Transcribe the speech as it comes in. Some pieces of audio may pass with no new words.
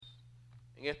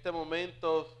En este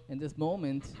momento In this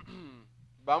moment,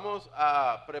 vamos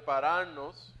a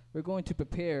prepararnos. we're going to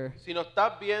prepare. Si nos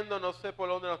estás viendo, no sé por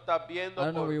dónde nos estás viendo, I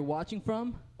don't know where you're watching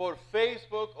from, por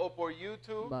Facebook o por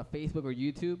YouTube. by Facebook or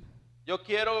YouTube. Yo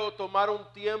quiero tomar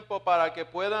un tiempo para que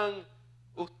puedan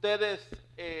ustedes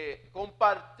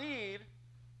compartir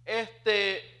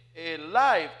este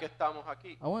live que estamos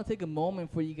aquí. I want to take a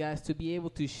moment for you guys to be able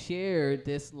to share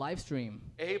this live stream.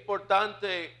 Es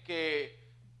importante que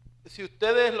si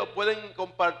ustedes lo pueden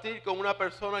compartir con una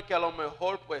persona que a lo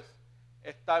mejor pues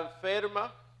está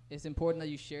enferma, It's important that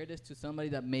you share this to somebody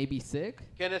that may be sick,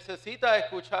 que necesita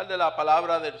escuchar de la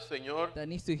palabra del Señor, that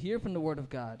needs to hear from the Word of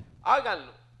God.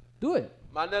 háganlo. Do it.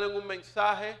 Mándenle un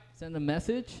mensaje, Send a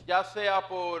message ya sea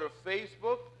por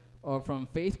Facebook, or from lo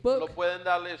Facebook. pueden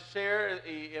darle share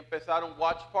y empezar un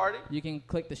watch party. You can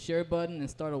click the share button and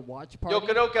start a watch Yo party.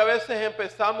 creo que a veces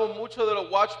empezamos mucho de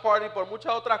los watch party por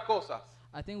muchas otras cosas,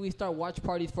 I think we start watch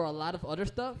parties for a lot of other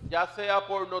stuff, ya sea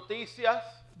por noticias,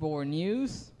 for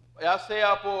news, ya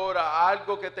sea por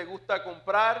algo que te gusta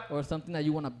comprar, or something that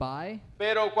you want to buy.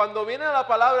 pero cuando viene la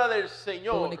palabra del But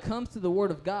Señor, when it comes to the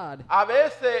Word of God, a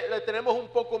veces le tenemos un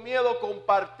poco miedo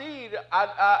compartir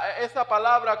a esa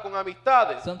palabra con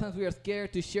amistades. sometimes we are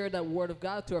scared to share that Word of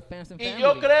God to our friends and Y yo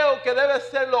family. creo que debe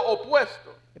ser lo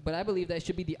opuesto, But I believe that it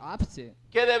should be the opposite.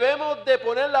 que debemos de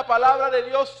poner la palabra de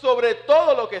Dios sobre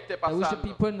todo lo que esté That we should be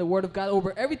pasando. putting the Word of God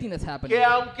over everything that's happening. Que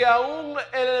aunque aún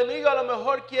el enemigo a lo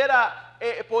mejor quiera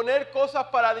poner cosas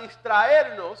para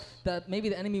distraernos That maybe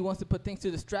the enemy wants to put things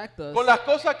to distract us con las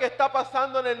cosas que está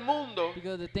pasando en el mundo,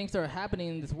 because the things that are happening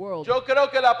in this world. yo creo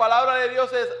que la palabra de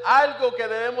Dios es algo que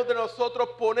debemos de nosotros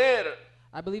poner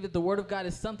I believe that the Word of God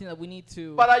is something that we need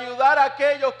to para ayudar a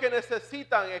aquellos que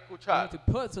necesitan escuchar,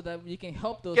 put so that you can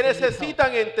help those que that need help,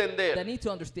 necesitan that entender. need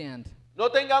to understand. No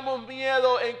tengamos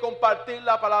miedo en compartir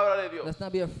la palabra de Dios, Let's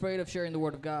not be afraid of sharing the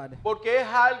Word of God, porque es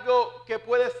algo que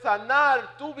puede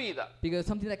sanar tu vida, because it's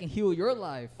something that can heal your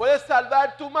life. puede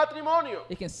salvar tu matrimonio,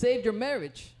 It can save your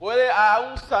marriage, puede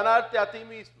aún sanarte a ti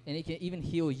mismo. and it can even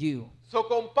heal you. So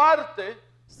comparte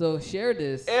So share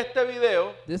this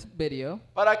video video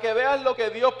para que veas lo que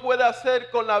Dios puede hacer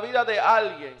con la vida de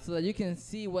alguien so that you can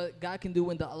see what God can do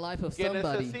in the life of que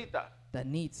somebody necesita. that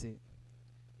needs it.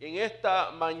 Y en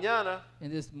esta mañana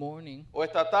And this morning, o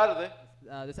esta tarde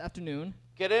this afternoon,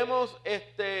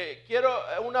 quiero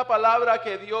una palabra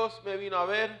que Dios me vino a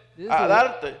ver, This is a a-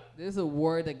 darte. this is a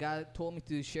word that God told me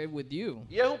to share with you.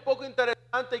 Y es un poco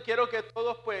interesante y quiero que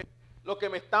todos pues los que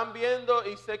me están viendo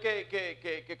y sé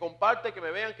que comparten, que me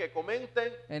vean, que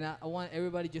comenten, And I want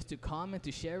everybody just to comment,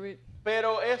 to share it.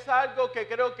 pero es algo que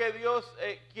creo que Dios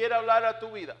quiere hablar a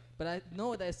tu vida. But I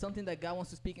know that it's something that God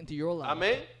wants to speak into your life.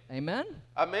 Amén, Amen?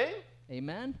 amén.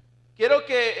 Amen? Quiero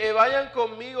que vayan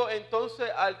conmigo entonces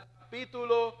al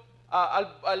capítulo,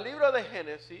 al libro de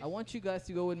Génesis, I want you guys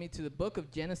to go with me to the book of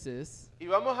Genesis. y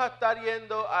vamos a estar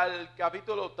yendo al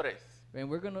capítulo 3. And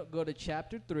we're going to go to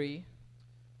chapter 3.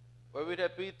 Vuelvo y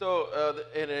repito,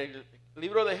 en el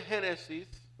libro de Génesis,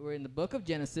 We're in the book of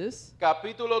Genesis,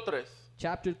 capítulo 3.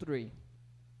 chapter 3.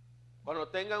 Cuando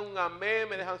tengan un amén,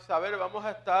 me dejan saber, vamos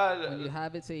a estar, When you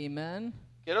have it, say amen.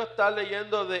 quiero estar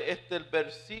leyendo de el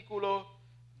versículo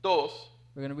 2.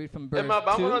 We're going to read from Es verse más, 2.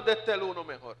 vámonos desde el 1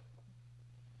 mejor.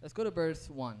 Let's go to verse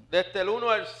 1. Desde el 1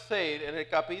 al 6, en el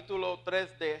capítulo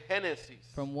 3 de Génesis.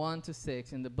 From 1 to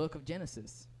 6 in the book of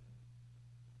Genesis.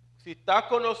 Si estás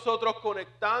con nosotros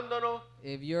conectándonos,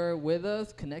 If you're with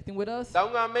us, connecting with us, da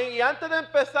un amén. Y antes de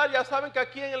empezar, ya saben que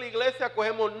aquí en la iglesia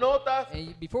cogemos notas,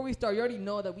 and before we start, you already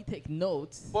know that we take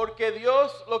notes, porque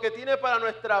Dios lo que tiene para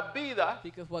nuestras vidas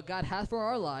because what God has for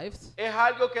our lives es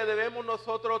algo que debemos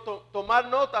nosotros tomar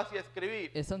notas y escribir,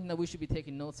 is something that we should be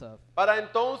taking notes of, para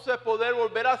entonces poder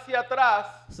volver hacia atrás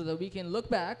so that we can look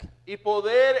back y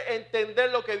poder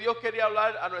entender lo que Dios quería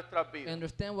hablar a nuestras and vidas.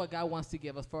 understand what God wants to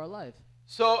give us for our life.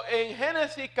 So, en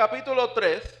Génesis capítulo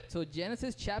 3, So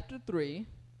Genesis chapter 3,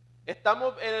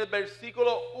 estamos en el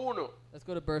versículo 1. let's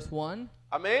go to verse 1.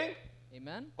 Amén.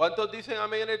 Amen. ¿Cuántos dicen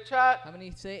amén en el chat? How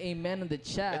many say amen in the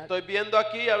chat? Estoy viendo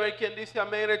aquí a ver quién dice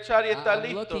amén en el chat y está I'm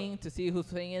listo. looking to see who's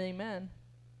saying amen.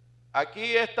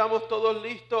 Aquí estamos todos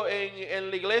listos en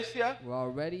la iglesia. We're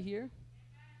all ready here.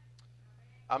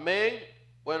 Amén.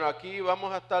 Bueno, aquí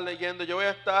vamos a estar leyendo. Yo voy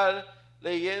a estar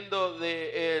leyendo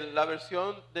de la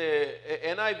versión de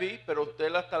NIV, pero usted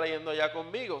la está leyendo ya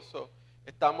conmigo. So,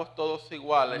 estamos todos I'm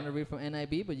iguales. going to read from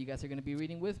NIV, but you guys are going to be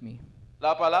reading with me.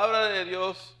 La palabra de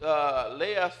Dios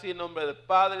lee así en nombre del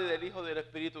Padre, del Hijo y del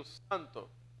Espíritu Santo.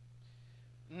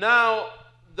 Now,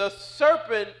 the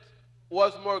serpent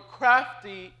was more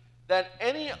crafty than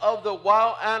any of the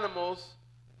wild animals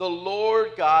the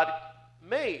Lord God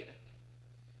made.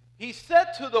 he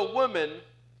said to the woman,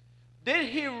 did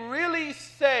he really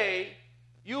say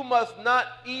you must not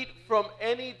eat from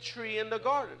any tree in the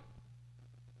garden?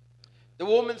 The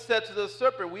woman said to the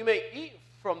serpent, we may eat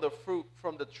from the fruit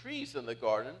from the trees in the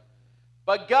garden,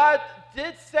 but God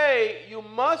did say you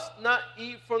must not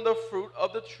eat from the fruit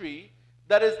of the tree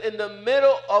that is in the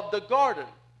middle of the garden,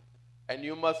 and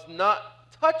you must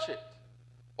not touch it,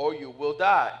 or you will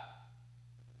die.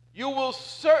 You will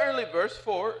certainly, verse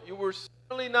 4, you will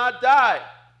certainly not die,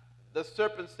 the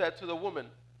serpent said to the woman.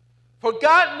 For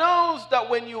God knows that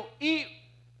when you eat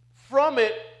from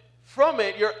it,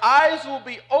 your eyes will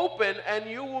be open and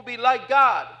you will be like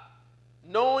God,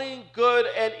 knowing good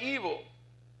and evil.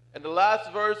 And the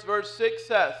last verse, verse 6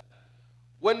 says,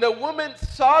 when the woman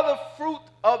saw the fruit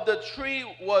of the tree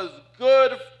was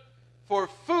good for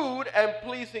food and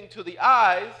pleasing to the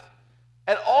eyes,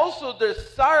 and also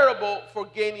desirable for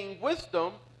gaining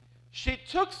wisdom, she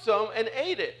took some and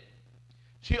ate it.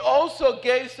 She also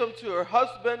gave some to her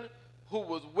husband who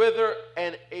was with her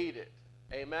and ate it.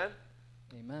 Amen.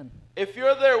 Amen. If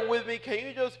you're there with me, can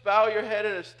you just bow your head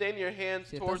and extend your hands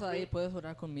Si towards estás ahí, me? puedes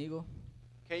orar conmigo.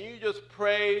 Can you just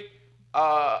pray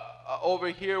over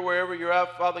here, wherever you're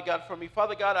at, Father God, for me?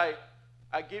 Father God,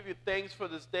 I give you thanks for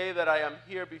this day that I am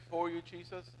here before you,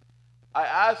 Jesus. I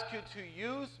ask you to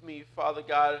use me, Father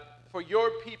God, for your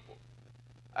people.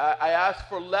 I ask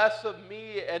for less of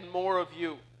me and more of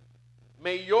you.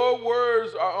 May your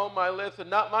words are on my lips and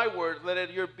not my words. Let it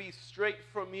be straight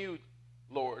from you,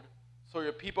 Lord, so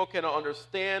your people can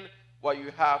understand what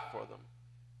you have for them.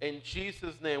 In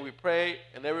Jesus' name we pray,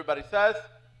 and everybody says,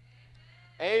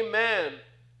 Amen.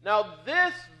 Now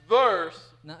this verse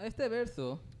Now, este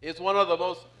verso is one of the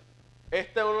most, uno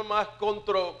de los más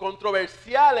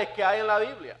controversiales que hay en la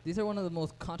Biblia. these are one of the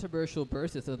most controversial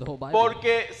verses of the whole Bible.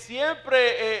 Porque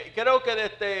siempre creo que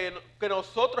desde que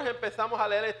nosotros empezamos a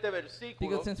leer este versículo,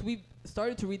 Because since we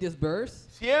started to read this verse,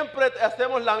 siempre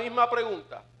hacemos la misma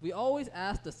pregunta. we always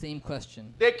ask the same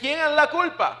question. ¿De quién es la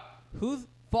culpa? Whose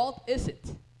fault is it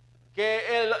Que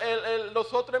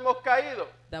nosotros hemos caído.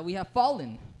 that we have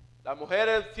fallen? Las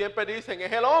mujeres siempre dicen,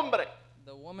 es el hombre.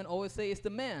 The woman always say it's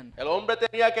the man. El hombre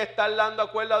tenía que estar dando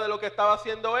cuenta de lo que estaba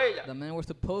haciendo ella. The man was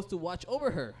supposed to watch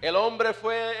over her. El hombre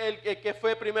fue el que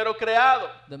fue primero creado.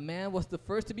 The man was the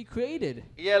first to be created.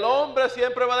 Y el hombre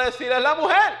siempre va a decir, es la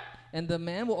mujer. And the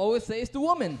man will always say it's the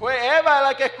woman. Fue Eva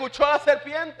la que escuchó a la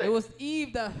serpiente. It was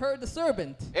Eve that heard the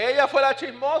serpent. Ella fue la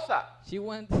chismosa. She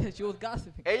was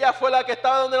gossiping. Ella fue la que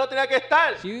estaba donde no tenía que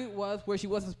estar. She was where she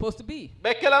wasn't supposed to be.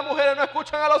 ¿Ves que las mujeres no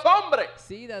escuchan a los hombres?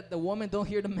 See that the woman don't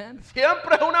hear the man?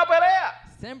 Siempre es una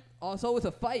pelea. Also it's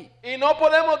a fight. Y no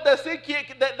podemos decir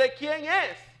de quién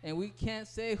es. And we can't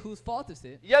say whose fault is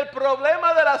it. Y el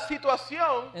problema de la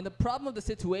situación, And the problem of the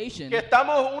situation que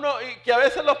estamos y que a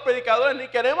veces los predicadores ni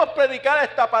queremos predicar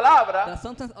esta palabra that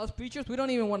sometimes us preachers, we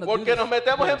don't even want to do porque this nos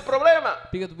metemos en verse problemas.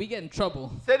 because we get in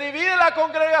trouble. Se divide la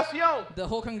congregación. The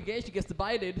whole congregation gets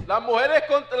divided. Las mujeres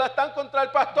están contra el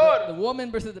The pastor. woman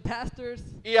versus the pastors.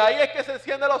 Y ahí es que se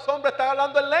encienden los hombres, están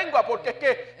hablando en lengua, porque es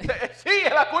que sí,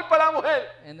 es la culpa de la mujer.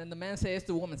 And then the man says it's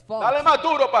the woman's fault. Dale más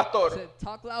duro, pastor. Said,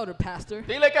 talk louder, pastor.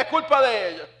 Dile que es culpa de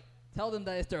ella. Tell them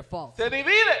that it's their fault. Se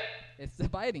divide. It's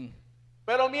dividing.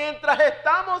 Pero mientras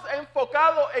estamos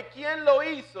enfocados en quién lo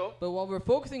hizo, But while we're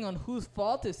focusing on whose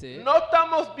fault is it, no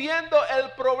estamos viendo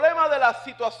el problema de la we're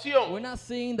situación. not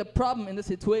seeing the problem in the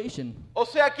situation. O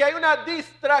sea que hay una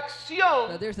distracción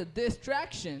That there's a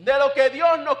distraction de lo que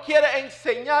Dios nos quiere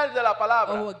enseñar de la of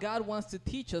palabra. what God wants to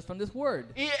teach us from this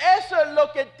word. Y eso es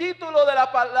lo que el título de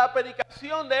la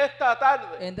predicación de esta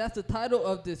tarde. And that's the title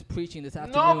of this preaching this No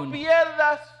afternoon.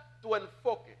 pierdas tu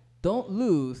enfoque. Don't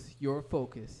lose your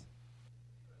focus.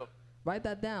 Write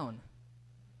that down.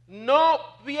 No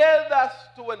pierdas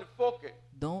tu enfoque.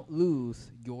 Don't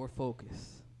lose your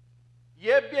focus. Y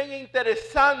es bien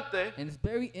interesante And it's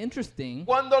very interesting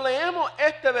cuando leemos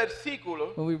este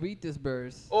versículo when we read this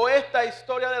verse o esta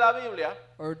historia de la Biblia,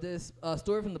 or this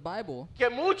story from the Bible que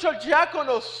muchos ya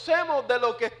conocemos de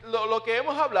lo que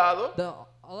hemos hablado. that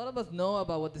a lot of us know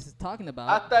about what this is talking about.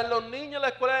 Hasta en los niños, en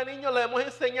la escuela de niños, le hemos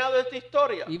enseñado esta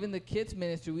historia. Even the kids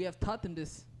ministry, we have taught them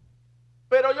this.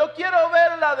 Pero yo quiero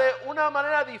verla de una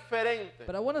manera diferente.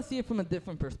 But I want to see it from a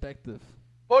different perspective.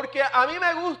 Porque a mí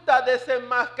me gusta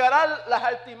desenmascarar las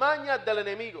artimañas del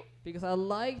enemigo. Because I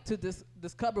like to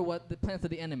discover what the plans of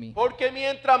the enemy. Porque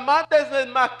mientras más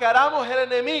desenmascaramos el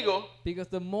enemigo, Because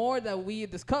the more that we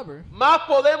discover, más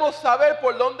podemos saber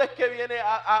por dónde es que viene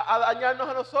a dañarnos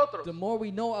a nosotros. the more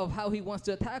we know of how he wants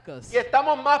to attack us. Y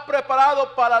estamos más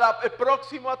preparados para el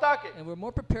próximo ataque. And we're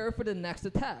more prepared for the next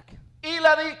attack.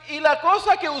 Y la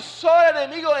cosa que usó el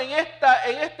enemigo en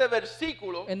este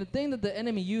versículo And the thing that the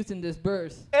enemy used in this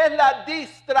verse es la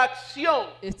distracción.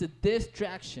 is the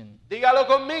distraction. Dígalo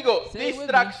conmigo, Say it with me.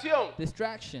 distracción.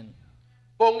 Distraction.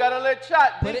 Póngalo en el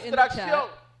chat, Put it in the chat. distracción.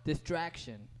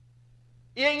 Distraction.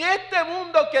 Y en este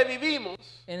mundo que vivimos,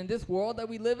 And in this world that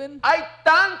we live in, hay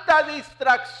tantas there's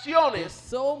distracciones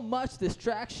so much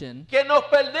distraction que nos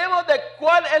perdemos de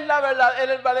cuál es el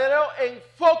verdadero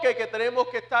enfoque que tenemos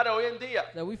que estar hoy en día.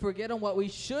 that we forget on what we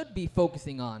should be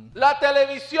focusing on. La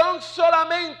televisión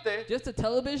solamente Just the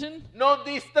television nos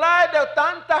distrae de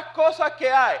tantas cosas que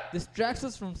hay. distracts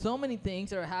us from so many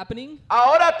things that are happening.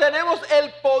 Ahora tenemos el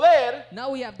poder Now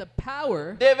we have the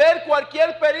power de ver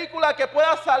cualquier película que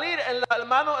pueda salir en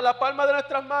la palma de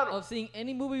nuestras manos. of seeing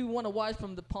any movie we want to watch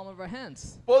from the palm of our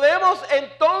hands. Podemos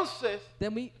entonces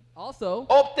Then we also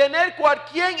obtener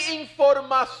cualquier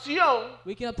información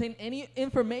we can obtain any que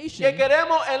information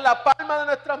queremos en la palma de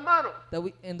nuestras manos. that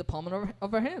we in the palm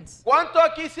of our hands. ¿Cuántos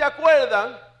aquí se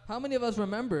acuerdan How many of us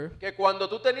remember que cuando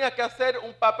tú tenías que hacer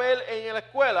un papel en la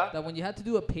escuela that when you had to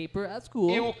do a paper at y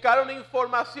school buscar una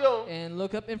información, and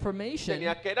look up information,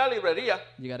 tenías que ir a la librería?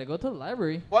 you got to go to the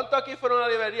library? ¿Cuántos aquí fueron a la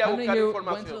librería a How many buscar here went to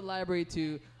the información? library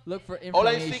to look for O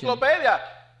la information? enciclopedia.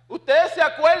 ¿Ustedes se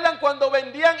acuerdan cuando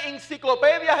vendían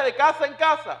enciclopedias de casa en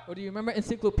casa? Or do you remember Y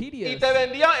encyclopedias? te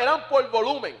vendían, eran por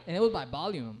volumen. And it was by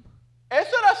volume.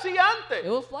 Eso era así antes.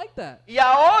 It was like that. Y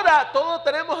ahora todos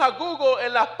tenemos a Google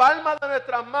en las palmas de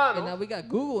nuestras And now manos, we got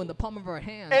Google in the palm of our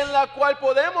hands en la cual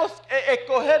podemos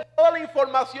escoger toda la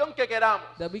información que queramos.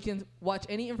 that we can watch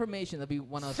any information that we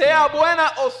want to Sea see. buena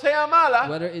o sea mala,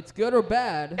 Whether it's good or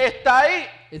bad, está ahí.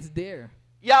 it's there.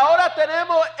 Y ahora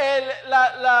tenemos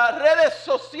las redes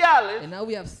sociales And now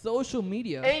we have social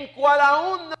media en cual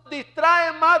aún nos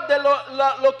distraen más de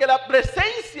lo que la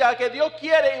presencia que Dios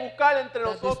quiere buscar entre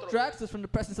that nosotros. distracts us from the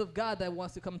presence of God that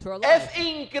wants to come to our Es life.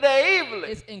 increíble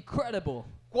It's incredible.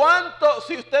 cuánto,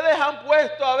 si ustedes han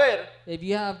puesto a ver, If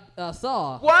you have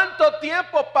saw cuánto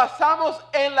tiempo pasamos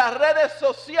en las redes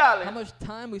sociales, how much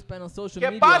time we spend on social que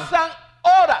media, pasan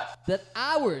horas that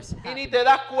hours y ni happen, te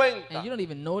das and cuenta. you don't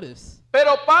even notice.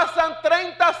 Pero pasan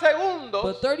 30 segundos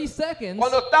But 30 seconds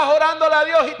cuando estás orándole a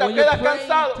Dios y te when you're quedas praying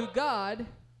cansado. to God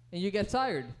and you get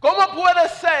tired. ¿Cómo puede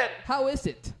ser How is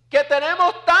it que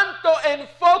tenemos tanto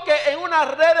enfoque en unas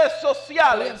redes that we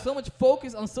sociales, have so much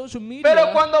focus on social media,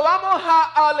 pero cuando vamos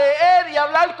a leer y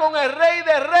hablar con el Rey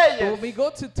de but when we Reyes, go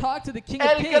to talk to the King of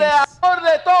el Kings, creador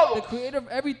de the todo, creator of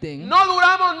everything, no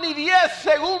duramos ni 10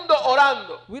 segundos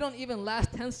orando? we don't even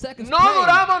last 10 seconds No praying.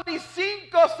 duramos ni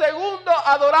 5 segundos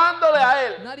adorándole a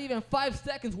Él. Not even 5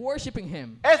 seconds worshiping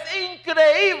Him. Es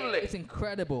increíble It's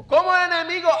incredible cómo el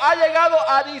enemigo ha llegado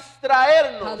a how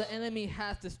distraernos the enemy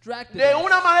has distracted de us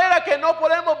una manera que no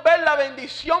podemos ver la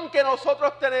bendición que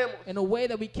nosotros tenemos. in a way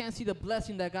that we can't see the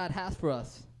blessing that God has for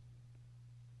us.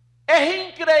 Es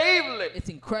increíble It's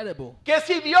incredible. que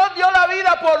si Dios dio la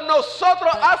vida por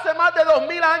nosotros hace más de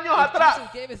 2000 años If atrás,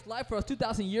 Jesus gave His life for us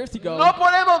 2,000 years ago, no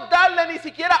podemos darle ni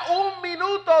siquiera un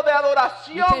minuto de we can't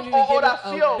adoración even o give it a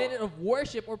oración minute of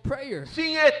worship or prayer.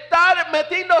 sin estar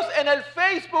metidos en el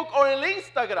Facebook o en el But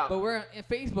Instagram. we're on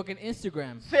Facebook and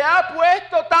Instagram. Se ha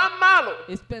puesto tan malo.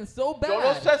 It's been so bad. Yo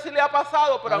no sé si le ha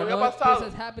pasado, pero I a mí don't me know ha if this pasado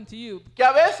has happened to you, que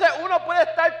a veces uno puede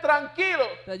estar tranquilo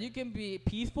that you can be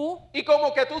peaceful, y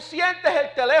como que tú sientes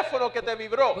el teléfono que te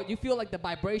vibró but you feel like the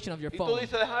vibration of your y tú phone.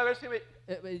 dices, déjame ver si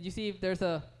You see if there's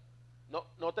a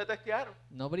no te textearon,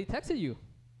 nobody texted you,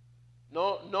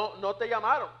 no te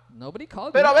llamaron. nobody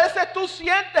called Pero a you, veces tú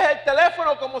sientes el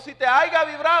teléfono como si te haya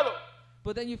vibrado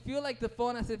but then you feel like the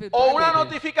phone as if it o una vibrated, or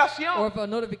notificación. if a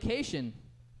notification.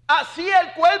 Así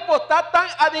el cuerpo está tan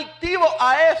adictivo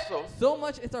a eso So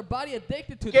much is our body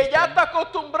addicted to que this ya thing está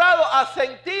acostumbrado a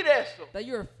sentir eso. that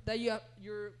you're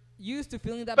used to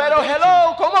feeling that Pero vibration.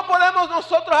 hello, ¿cómo podemos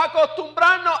nosotros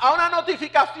acostumbrarnos a una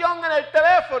notificación en el How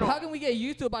teléfono, can we get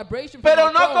used to a vibration from pero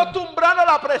our no phone, acostumbrarnos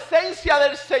a la presencia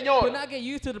del but Señor? not get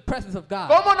used to the presence of God?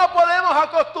 ¿Cómo no podemos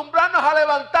acostumbrarnos a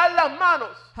levantar las manos?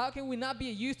 How can we not be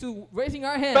used to raising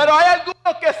our hands? Pero hay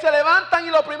algunos que se levantan y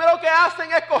lo primero que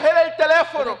hacen es coger el There are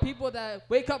teléfono people that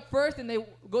wake up first and they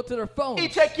go to their phones y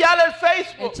chequear el and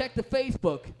Facebook. check the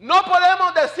Facebook. No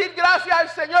podemos decir gracias al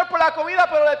Señor por la comida,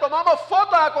 pero le tomamos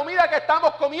foto a la comida que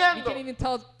estamos We comiendo. can't even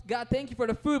tell God thank you for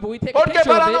the food, but we take a Porque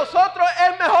picture para of it nosotros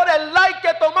es mejor el like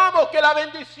que tomamos que la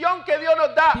bendición que Dios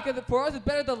nos da. because for us it's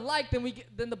better the like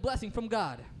than the blessing from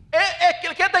God.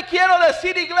 ¿Qué te quiero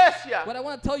decir, iglesia? What I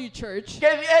want to tell you, church, Que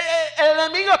el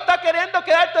enemigo está queriendo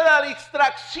quedarte de la that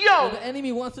distracción. the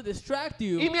enemy wants to distract Y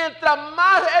you, mientras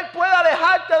más él pueda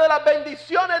alejarte de las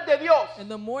bendiciones de Dios and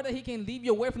the more that he can lead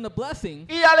you away from the blessing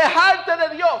y alejarte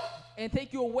de Dios, and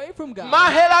take you away from God.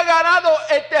 más Él ha ganado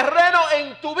el terreno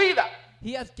en tu vida.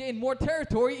 He has gained more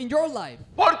territory in your life.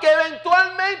 Porque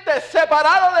eventualmente,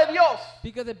 separado de Dios,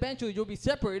 Because eventually you'll be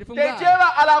separated from te God.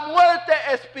 lleva a la muerte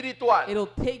espiritual. It'll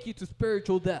take you to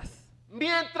spiritual death.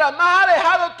 Mientras más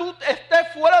alejado tú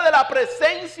estés fuera de la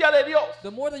presencia de Dios,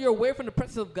 The more that you're away from the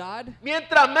presence of God,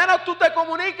 mientras menos tú te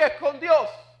comuniques con Dios,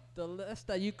 the less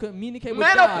that you communicate with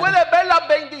menos God. puedes ver las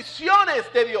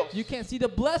bendiciones de Dios. You can't see the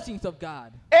blessings of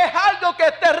God. Es algo que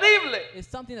es terrible. It's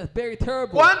something that's very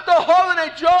terrible. ¿Cuántos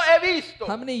jóvenes yo he visto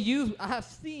How many youth I have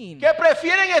seen que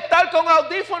prefieren estar con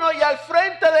audífonos y al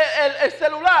frente del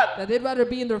celular, that they'd rather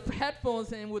be in their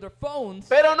headphones and with their phones,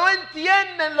 pero no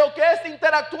entienden lo que es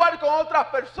interactuar con otras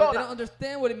but they personas? don't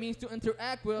understand what it means to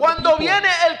interact with other Cuando people. viene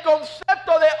el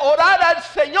concepto de orar al When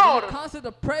Señor, the concept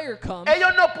of prayer comes,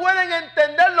 ellos no pueden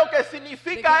entender lo que they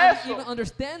significa can't eso. even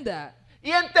understand that. Y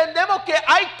entendemos que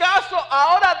hay casos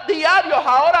ahora diarios,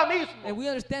 ahora And mismo, we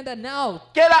understand that now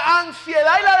que la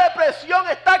ansiedad y la depresión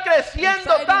está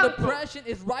creciendo anxiety and tanto. depression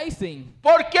is rising.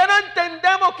 ¿Por qué no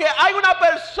entendemos que hay una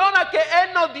persona que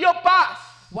Él nos dio paz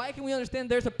Why can we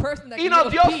understand there's a person that y can nos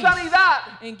give dio us peace sanidad?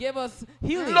 and give us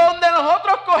healing? Donde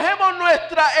nosotros cogemos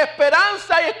nuestra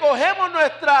esperanza y escogemos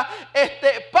nuestra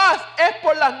paz es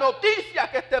por las noticias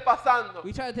que esté pasando.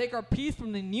 We try to take our peace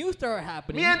from the news that are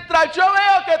happening. Mientras yo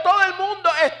veo que todo el mundo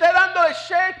esté dando el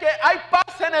share que hay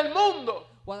paz en el mundo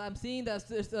While I'm seeing that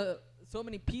there's so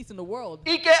many peace in the world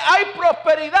y que hay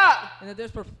prosperidad, and that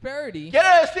there's prosperity, quiere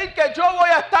decir que yo voy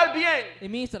a estar bien. it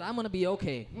means that I'm going to be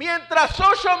okay. Mientras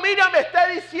social media me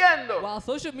esté diciendo While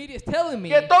social media is telling me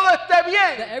que todo esté that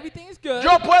bien, everything is good,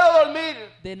 yo puedo dormir.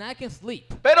 then I can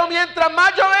sleep. Pero mientras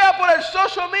más yo vea por el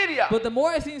social media But the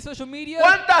more I see in social media,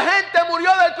 cuánta gente murió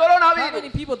del how many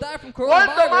coronavirus, people died from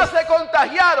cuánto más se coronavirus,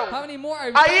 contagiaron, how many more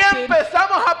are ahí infected,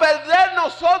 empezamos a perder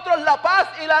nosotros la paz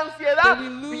y la ansiedad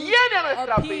then we lose viene a our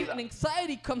nuestra peace vida. and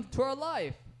anxiety comes to our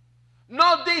life.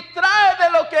 Nos distrae de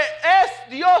lo que es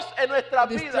Dios en nuestra It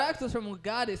vida. distracts us from what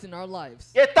God is in our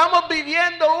lives. Y estamos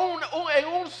viviendo en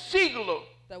un siglo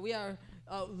That we are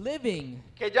living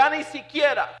que ya ni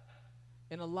siquiera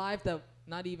in a life that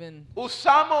not even,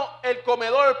 usamos el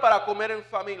comedor para comer en we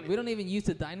familia. don't even use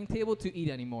the dining table to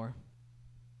eat anymore.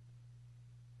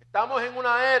 Estamos en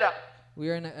una era We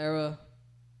are in an era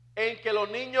en que los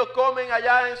niños comen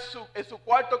allá en su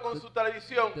cuarto con su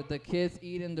televisión that the kids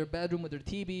eat in their bedroom with their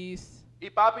TVs y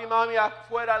papi y mami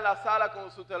afuera en la sala con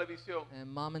su televisión. and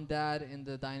mom and dad in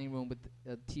the dining room with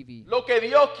a TV. Lo que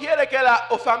Dios quiere que la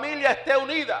familia esté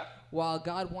unida. While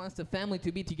God wants the family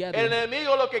to be together, El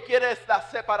enemigo lo que quiere es la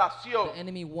the separación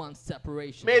enemy wants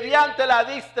separation. mediante la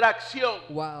distracción.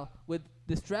 While with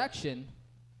distraction,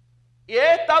 Y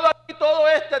he estado aquí todo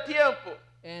este tiempo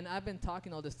and I've been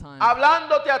talking all this time,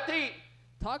 hablándote a ti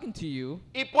talking to you,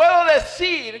 y puedo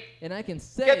decir and I can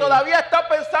say, que todavía estás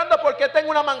pensando por qué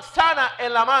tengo una manzana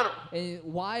en la mano. and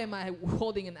why am I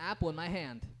holding an apple in my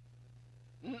hand?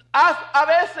 A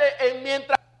veces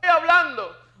mientras estoy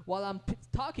hablando While I'm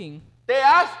talking, te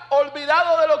has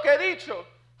olvidado de lo que he dicho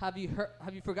have you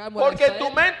forgotten what I porque en tu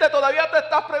said? mente todavía te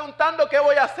estás preguntando qué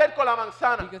voy a hacer con la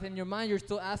manzana. Because in your mind you're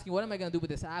still asking, what am I going to do with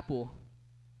this apple?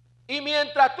 Y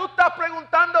mientras tú estás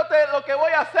preguntándote lo que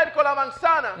voy a hacer con la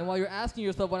manzana, And while you're asking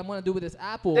yourself what I'm going to do with this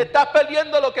apple, te estás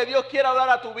perdiendo lo que Dios quiere hablar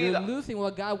a tu you're vida. losing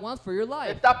what God wants for your Te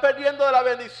life. estás perdiendo de la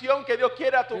bendición que Dios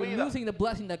quiere a tu You're vida. losing the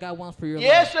blessing that God wants for your Y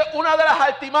life. eso es una de las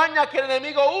artimañas que el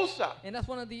enemigo usa. And that's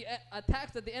one of the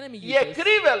attacks that the enemy Y uses.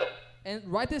 escríbelo. And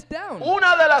write this down.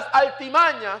 Una de las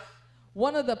artimañas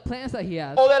One of the plans that he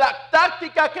has, o de las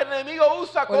tácticas que el enemigo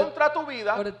usa Or the- contra tu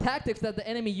vida or the tactics that the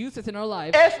enemy uses in our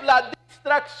life, es la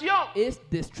distracción. is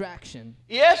distraction.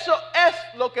 Y eso es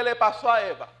lo que le pasó a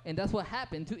Eva. And that's what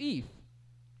happened to Eve.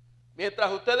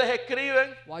 Mientras ustedes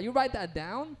escriben, While you write that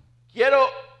down, quiero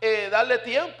darle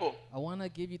tiempo. I want to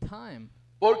give you time.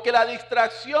 Porque la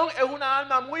distracción es una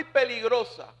arma muy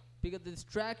peligrosa. Because the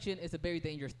distraction is a very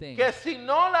dangerous thing. Que si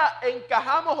no la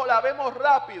encajamos o la vemos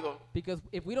rápido, Because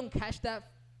if we don't catch that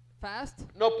fast,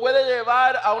 nos puede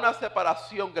llevar a una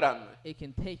separación grande. it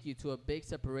can take you to a big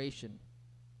separation.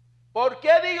 ¿Por qué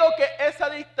digo que esa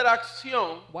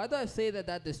distracción Why do I say that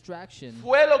that distraction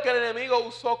fue lo que el enemigo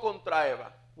usó contra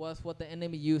Eva? was what the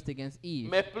enemy used against Eve?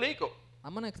 Me explico.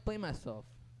 I'm going to explain myself.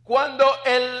 Cuando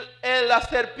la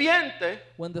serpiente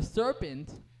When the serpent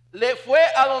le fue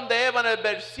a donde Eva en el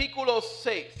versículo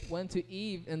 6 went to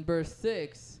Eve in verse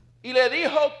 6, y le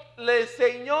dijo, le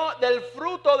enseñó del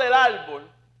fruto del árbol.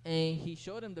 and he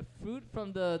showed him the fruit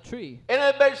from the tree. En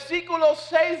el versículo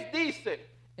 6 dice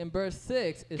In verse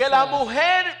 6, it que la says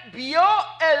mujer vio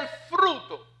el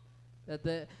fruto that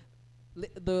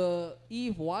the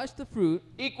Eve watched the fruit,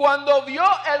 y cuando vio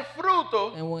el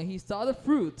fruto, and when he saw the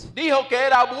fruit, dijo que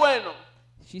era bueno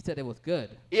she said it was good,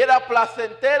 y era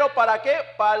placentero ¿para qué?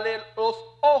 Para los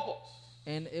ojos.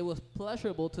 and it was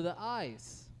pleasurable to the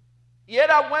eyes, Y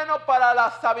era bueno para la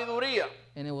sabiduría.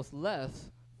 and it was less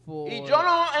for Y yo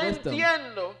no wisdom.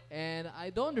 entiendo And I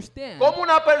don't understand cómo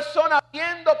una persona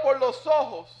viendo por los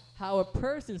ojos how a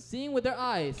person seeing with their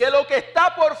eyes que lo que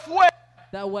está por fuera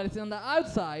that what is on the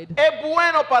outside es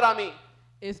bueno para mí.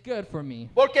 is good for me.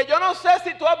 Porque yo no sé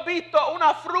si tú has visto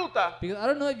una fruta Because I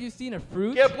don't know if you've seen a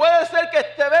fruit que puede ser que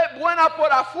te ve buena por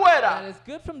that afuera is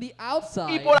good from the y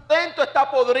outside, por adentro está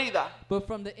podrida. but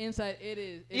from the inside it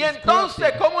Y is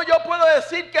entonces, corrupted. ¿cómo yo puedo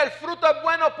decir que el fruto es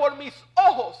bueno por mis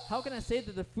ojos How can I say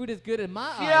that the fruit is good in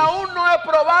my si eyes aún no he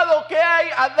probado qué hay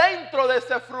adentro de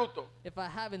ese fruto? if I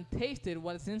haven't tasted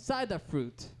what is inside the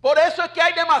fruit? Por eso es que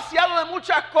hay demasiado de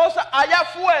muchas cosas allá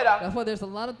afuera That's why there's a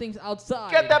lot of things que outside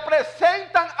te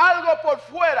presentan algo por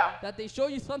fuera. that they show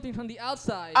you something from the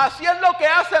outside. Así es lo que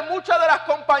hacen muchas de las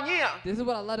compañías. This is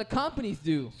what a lot of companies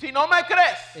do. Si no me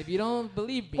crees, If you don't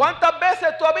believe me, ¿cuántas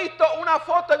veces tú has visto una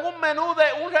foto en un menú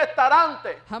de un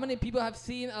restaurante how many people have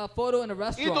seen a photo in a y tú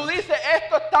restaurant dices,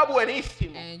 esto está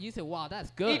buenísimo? and you say, wow,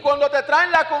 that's Y good. cuando te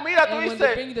traen la comida, tú And when they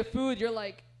dices, bring you the food, you're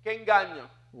like, qué engaño.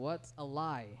 what's a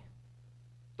lie?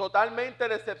 Totalmente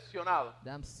decepcionado.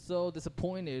 I'm so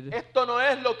disappointed. Esto no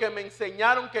es lo que me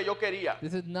enseñaron que yo quería.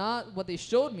 This is not what they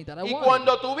showed me that I Y wanted.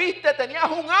 cuando tú viste, tenías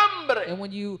un hambre. And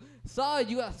when you saw it,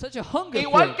 you got such a hunger for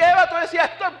Igual it. que Eva, tú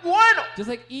decías, esto es bueno. Just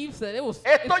like Eve said, it's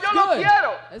Esto good. yo lo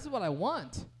quiero. This is what I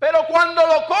want. Pero cuando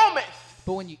lo comes,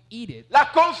 But when you eat it, las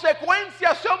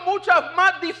consecuencias son muchas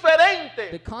más the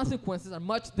diferentes consequences are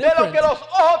much de lo different que los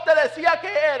ojos te decían que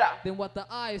era. than what the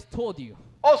eyes told you.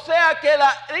 O sea que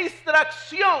la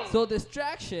distracción So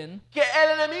distraction que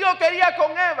el enemigo quería con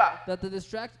Eva that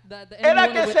the era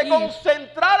enemy que wanted se with Eve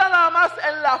concentrara nada más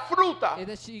en la fruta is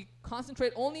that she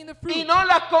concentrate only in the y fruit no en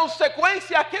las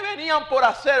consecuencias que venían por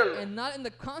hacerlo. and not in the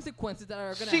consequences that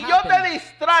are going to Si yo te happen.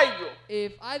 distraigo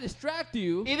If I distract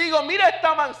you y digo, mira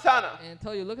esta manzana, and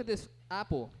tell you, look at this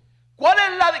apple, ¿cuál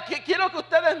es la que quiero que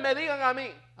ustedes me digan a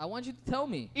mí I want you to tell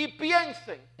me y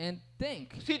piensen? and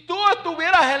think. Si tú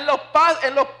estuvieras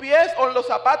en los pies o en los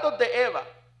zapatos de Eva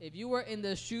If you were in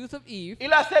the shoes of Eve y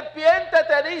la serpiente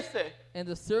te dice, and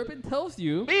the serpent tells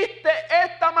you, ¿viste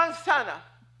esta manzana?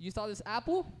 you saw this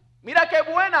apple? Mira qué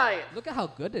buena es. Look at how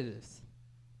good it is.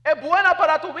 Es buena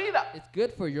para tu vida. It's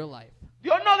good for your life.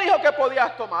 Dios no dijo que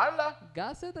podías tomarla.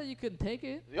 God said that you couldn't take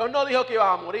it. Dios no dijo que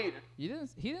ibas a morir. He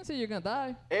didn't say you're going to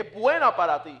die. Es buena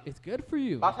para ti. It's good for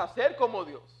you. Vas a ser como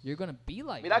Dios. You're going to be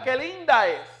like Mira God. qué linda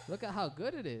es. Look at how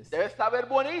good it is. Debe saber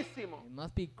buenísimo. It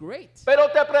must be great. Pero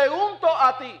te pregunto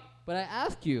a ti, But I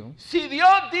ask you, si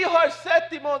Dios dijo el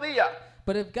séptimo día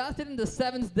but if God said in the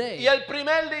seventh y day el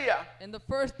primer día and the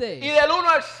first y day del 1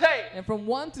 al 6, and from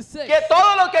 1 to 6 que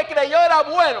todo lo que creyó era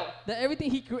bueno, that everything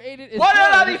he created is ¿cuál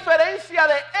es la good, diferencia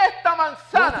de esta what's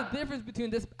manzana the difference between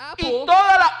this y apple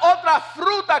todas las otras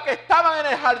frutas que estaban en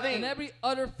el and jardín? every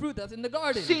other fruit that's in the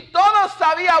garden? Si todo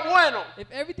sabía bueno, If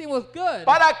everything was good,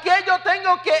 ¿para qué yo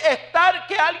tengo que estar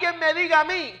que alguien me diga a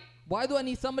mí why do I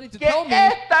need somebody to que tell me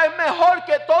esta es mejor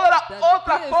que todas las that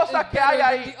otras this cosas is que hay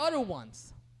better than ahí? the other ones?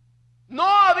 No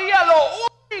había lo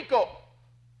único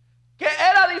que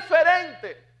era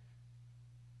diferente.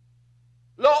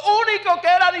 Lo único que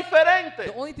era The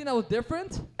diferente only thing that was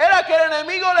different era que el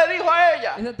enemigo le dijo a is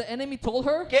ella that the enemy told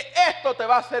her que esto te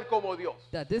va a hacer como Dios.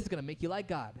 that this is going to make you like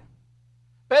God.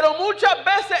 Pero muchas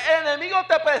veces el enemigo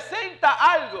te presenta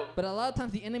algo But a lot of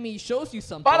times the enemy shows you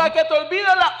something para que te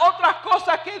olvides las otras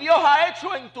cosas que Dios ha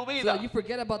hecho en tu so vida. that you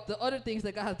forget about the other things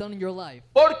that God has done in your life.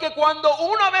 Porque cuando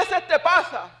una vez te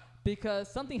pasa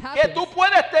Because something que happens tú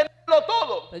puedes tenerlo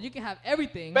todo, that you can have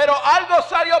everything, pero algo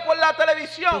salió por la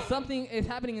televisión but something is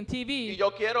happening in y TV,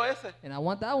 yo quiero ese, and I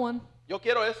want that one. yo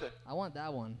quiero ese. I want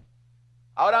that one.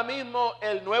 Ahora mismo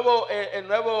el nuevo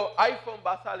iPhone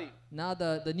va a salir. Now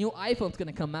the new iPhone's going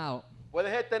to come out.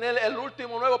 Puedes tener el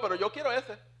último nuevo, pero yo quiero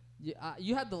ese.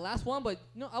 You had the last one, but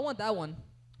no, I want that one.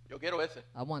 Yo quiero ese.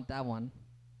 I want that one.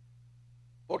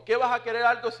 ¿Por qué vas a querer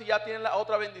algo si ya tienes la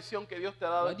otra bendición que Dios te ha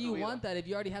dado Why en do tu you vida? want that if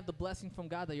you already have the blessing from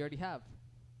God that you already have?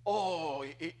 Oh,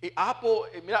 y Apple,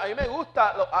 mira, a mí me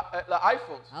gustan los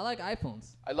iPhones. I like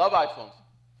iPhones. I love iPhones.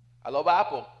 I love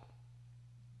Apple.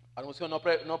 Anuncio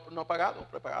no pagado,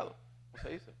 prepagado, ¿cómo se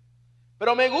dice?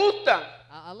 Pero me gustan.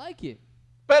 I like it.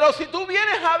 Pero si tú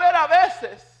vienes a ver a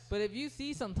veces, But if you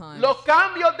see sometimes los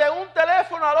cambios de un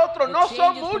teléfono al otro the no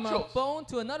son changes from a muchos. phone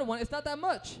to another one, it's not that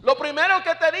much. Lo primero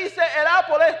que te dice el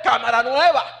Apple es cámara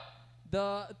nueva.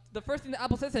 The first thing that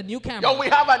Apple says is a new camera. Yo, we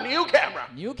have a new camera.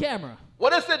 New camera.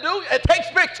 What does it do? It takes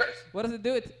pictures. What does it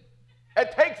do? It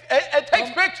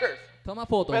takes pictures. Toma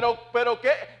foto. Pero que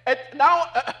now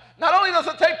not only does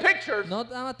it take pictures, No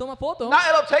nada más toma foto, now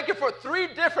it'll take it for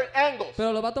 3 different angles.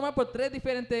 pero lo va a tomar por 3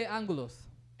 diferentes ángulos.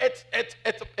 It's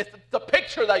the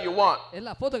picture that you want. Es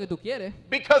la foto que tú quieres.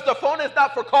 Because the phone is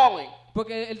not for calling.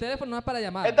 Porque el teléfono no es para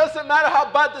llamar. It doesn't matter how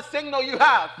bad the signal you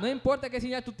have. No importa qué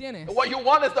señal tú tienes. What you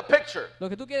want is the picture. Lo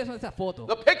que tú quieres son esas fotos.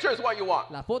 The picture is what you want.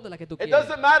 La foto es la que tú It quieres.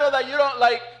 doesn't matter that you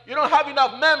don't have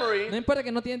enough memory. No importa que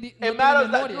no tienes It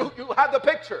matters that you have the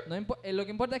picture. No lo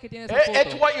que importa es que tienes esa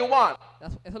It's foto. what you want.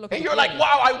 Eso es lo que And tú you're like,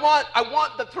 quieres. wow, I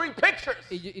want the 3 pictures.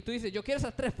 Y tú dices, yo quiero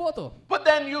esas 3 fotos. But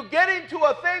then you get into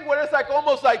a thing where it's like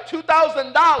almost like Pero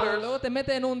 $2,000 luego te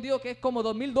metes en un deal que es como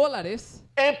 $2,000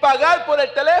 en pagar por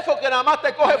el teléfono que nada más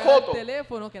te coge para el fotos.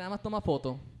 teléfono que nada más toma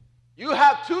foto. You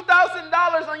have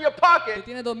 $2,000 on your Tú pocket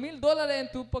tienes $2,000 en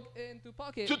tu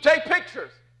pocket to take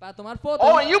pictures. para tomar fotos.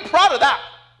 Oh, and you're proud of that.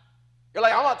 You're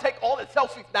like, I'm going to take all the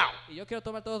selfies now. Y yo quiero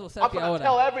tomar todos los I'm selfies going to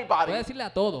tell ahora. everybody Voy a decirle a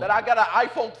todos that I got an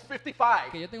iPhone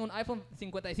 55. que yo tengo un iPhone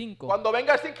 55. Cuando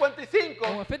venga el And 55,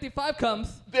 when 55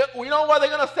 comes, you know what they're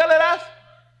going to sell it as?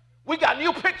 We got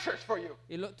new pictures for you.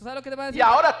 ¿tú sabes lo que te van a Y decir?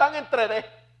 ahora están en 3D.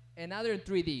 And now they're in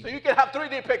 3D. So you can have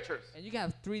 3D pictures. And you can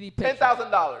have 3D pictures.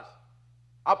 $10,000.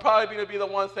 I'm probably going to be the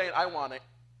one saying, I want it.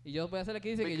 Y yo voy a hacer el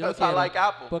que dice que yo lo Because I quiero. like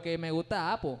Apple. Porque me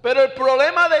gusta Apple. Pero el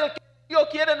problema del que Dios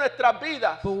quiere en nuestras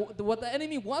vidas But what the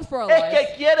enemy wants for our es lives,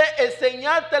 que quiere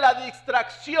enseñarte la he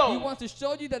distracción wants to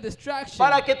show you the distraction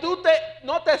para que tú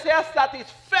no te seas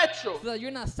satisfecho so that you're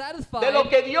not de satisfied lo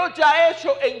que Dios ya ha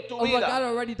hecho en tu of what God vida.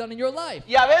 already done in your life.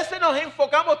 Y a veces nos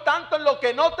enfocamos tanto en lo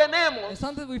que no And tenemos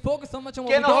sometimes we focus so much on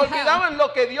what que we nos don't olvidamos have en lo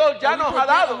que Dios ya that we nos ha forget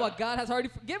on dado. what God has already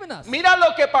given us. Mira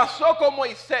lo que pasó con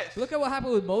Moisés. Look at what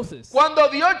happened with Moses. Cuando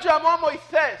Dios llamó a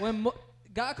Moisés, When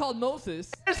God called Moses,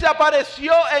 él se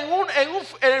apareció en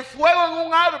el fuego en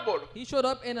un árbol he showed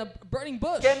up in a burning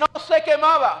bush que no se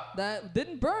quemaba. that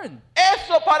didn't burn.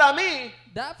 Eso para mí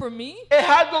That for me es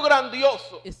algo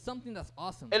grandioso, is something that's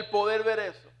awesome. el poder ver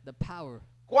eso. The power.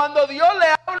 Cuando Dios le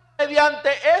habla mediante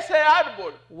ese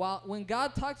árbol When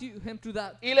God talked to him through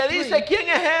that y le tree, dice quién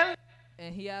es él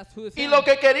and he asked who is y him lo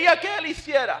que quería que él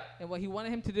hiciera, and what he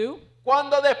wanted him to do,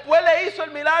 cuando después le hizo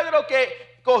el milagro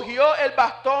que cogió el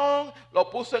bastón, lo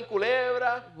puso en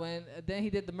culebra, when then he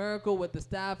did the miracle with the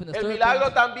staff and the el serpent.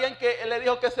 milagro también que él le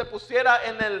dijo que se pusiera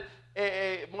en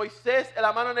el Moisés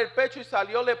la mano en el pecho y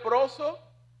salió leproso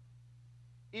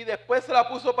y después se la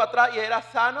puso para atrás y era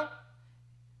sano.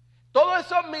 Todos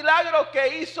esos milagros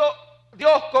que hizo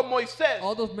Dios con Moisés.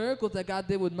 All those miracles that God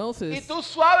did with Y Moses. tú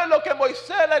sabes lo que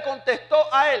Moisés le contestó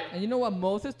a él. And you know what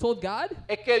Moses told God?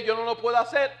 Es que yo no lo puedo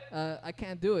hacer I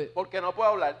can't do it porque no puedo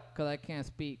hablar. because I can't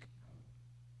speak.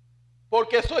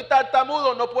 Porque soy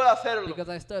tartamudo, no puedo hacerlo. Because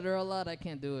I stutter a lot, I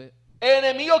can't do it. El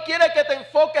enemigo quiere que te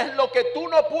enfoques en lo que tú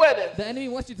no puedes. The enemy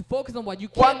wants you to focus on what you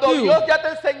can't Cuando do. Dios ya te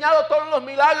ha enseñado todos los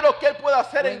milagros que Él puede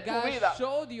hacer When en tu God vida.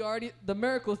 showed you already the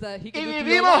miracles that he Y can do through your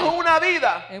vivimos life. una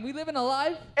vida And we live in a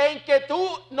life en que tú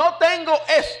no tengo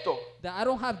esto. that I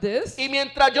don't have this. Y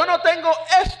mientras yo no tengo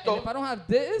And esto, if I don't have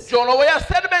this, yo no voy a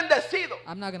ser bendecido.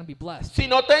 I'm not going to be blessed. Si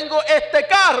no tengo este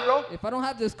carro, If I don't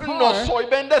have this car, no soy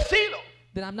bendecido.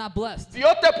 then I'm not blessed.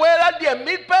 Dios te puede dar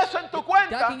 10,000 pesos en tu God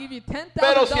cuenta, can give you $10,000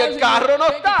 pero si el in carro your no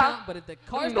bank está, account, but if the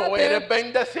car's no not eres there,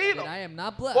 bendecido. then I am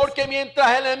not blessed. Porque mientras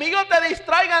el enemigo te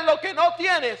distraiga en lo que no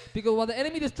tienes, Because while the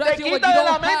enemy te distracts you with what quita you de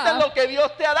la don't mente lo have, que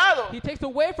Dios te ha dado. he takes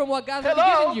away from what God has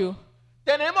Hello. given you.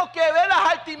 Tenemos que ver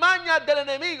las artimañas del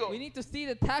enemigo. We need to see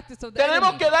the tactics of the Tenemos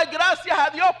enemy. que dar gracias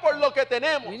a Dios por lo que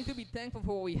tenemos. We need to be thankful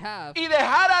for what we have Y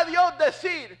dejar a Dios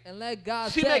decir, and let God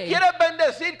si me say, quieres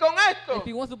bendecir con esto, if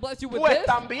he wants to bless you with pues this,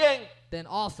 también then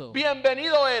also.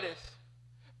 bienvenido eres.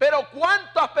 Pero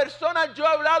cuántas personas yo he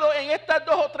hablado en estas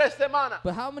 2 o 3 semanas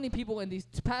But how many people in these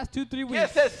past 2-3 que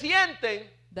weeks se sienten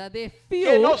that they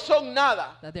que no feel son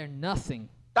nada. that they're nothing?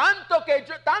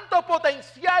 Tanto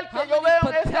potencial How que yo many veo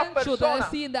en esas potential that I personas.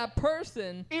 see in that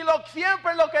person, Y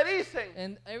siempre lo que dicen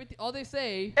and everything, all they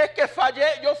say, es que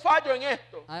yo fallo en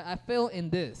esto. I fail in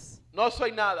this. No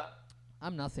soy nada.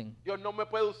 I'm nothing. Dios no me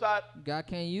puede usar. God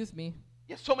can't use me.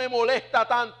 Y eso me molesta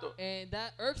tanto. And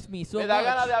that irks me so Me da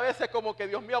ganas de much. a veces como que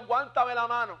Dios mío, aguántame la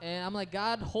mano. And I'm like,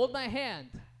 God, hold my hand.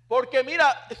 Porque mira,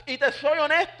 y te soy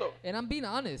honesto, And I'm being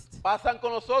honest. pasan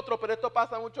con nosotros, pero esto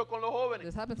pasa mucho con los jóvenes.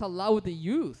 This happens a lot with the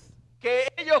youth. Que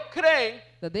ellos creen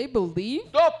That they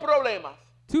believe 2 problemas.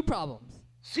 2 problems.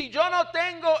 Si no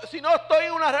estoy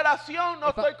en una relación, no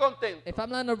If I- estoy contento. If I'm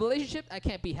not in a relationship, I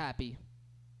can't be happy.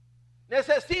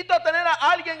 Necesito tener a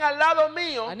alguien al lado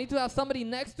mío I need to have somebody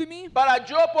next to me para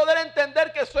yo poder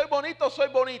entender que soy bonito, soy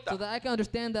bonita. so that I can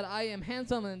understand that I am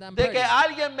handsome and I'm De que pretty.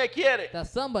 alguien me quiere. That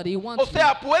somebody O wants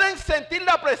sea, pueden sentir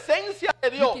la presencia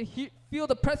de me. Dios. You can feel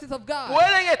the presence of God.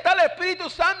 Pueden estar el Espíritu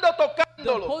Santo The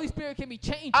tocándolo. Holy Spirit can be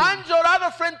changing. Han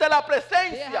llorado frente a la They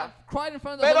presencia. have cried in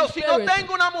front of the Pero Holy si no Spirit.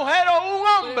 tengo una mujer o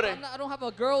un But if hombre, I don't have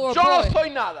a girl or a yo no boy, soy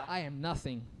nada. I am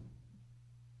nothing.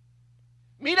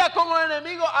 Mira cómo el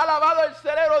enemigo ha lavado el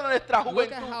cerebro de nuestra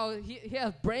Look at juventud. how he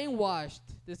has brainwashed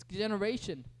this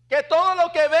generation. Que todo lo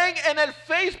que ven en el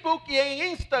Facebook y en That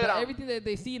Instagram everything that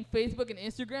they see in Facebook and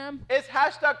Instagram es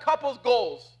hashtag couples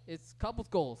goals. is couples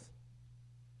goals.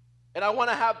 And I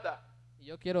want to have that. Y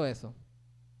yo quiero eso.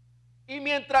 Y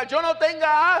mientras yo no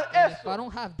tenga And if I eso,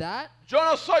 don't have that, yo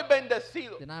no soy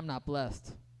bendecido. then I'm not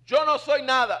blessed. Yo no soy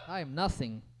nada. I am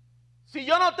nothing. Si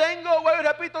yo no tengo, vuelvo y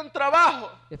repito, un trabajo,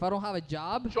 If I don't have a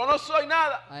job, yo no soy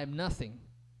nada. I am nothing.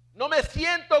 No me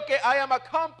siento que I am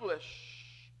accomplished.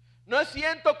 No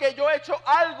siento que yo he hecho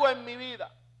algo en mi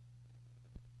vida.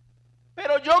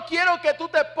 Pero yo quiero que tú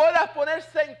te puedas poner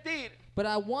sentir. But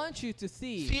I want you to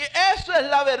see, Si eso es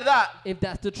la verdad, if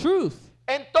that's the truth,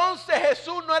 entonces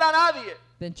Jesús no era nadie.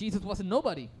 then Jesus wasn't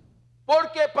nobody.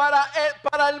 Porque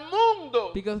para el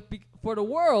mundo, Because for the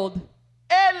world,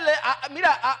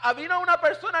 vino una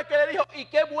persona que le dijo, ¿y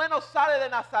qué bueno sale de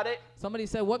Nazaret? somebody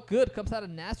said, what good comes out of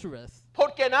Nazareth?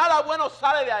 Porque nada bueno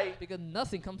sale de ahí. Because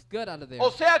nothing comes good out of there. O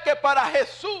sea que para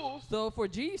Jesús, So for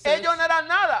Jesus, ellos no eran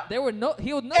nada. he was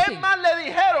Es nothing. más, le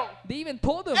dijeron, They even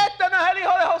told him, este no es el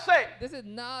hijo de José, this is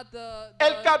not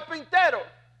el carpintero.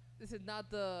 this is not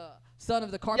the son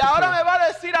of the Y ahora me carpenter. va a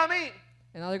decir a mí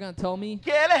And now they're going to tell me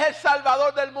que Él es el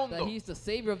Salvador del that mundo. he's the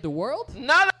savior of the world?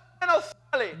 Nada bueno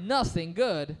sale Nothing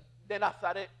good de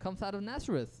Nazaret. comes out of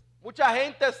Nazareth. Mucha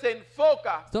gente se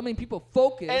enfoca So many people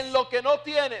focus en lo que no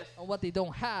tienes. on what they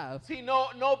don't have Si no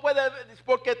puedes,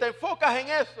 porque te enfocas en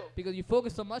eso, because you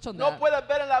focus so much on no that. puedes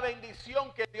ver en la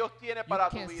bendición que Dios tiene You para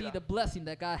tu can't see vida. the blessing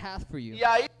that God has for you. Y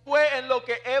ahí fue en lo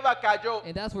que Eva cayó.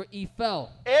 And that's where Eve fell.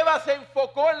 Eva se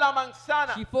enfocó en la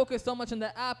manzana She focused so much on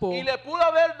the apple, y le pudo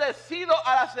haber decido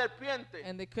a la serpiente,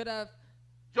 and they could have,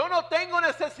 yo no tengo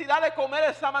necesidad de comer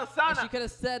esa and she manzana, could have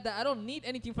said that I don't need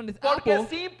anything from this porque apple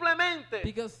simplemente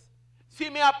because si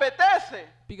me apetece,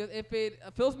 if it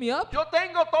fills me up, yo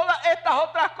tengo todas estas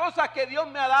otras cosas que Dios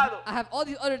me ha dado. I have all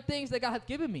these other things that God has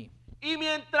given me. Y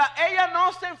mientras ella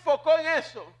no se enfocó en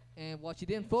eso, And what she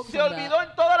didn't focus se on olvidó that,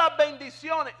 en todas las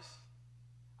bendiciones,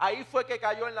 ahí fue que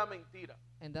cayó en la mentira.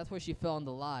 and that's where she fell in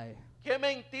the lie. ¿Qué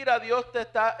mentira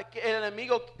que el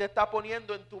enemigo te está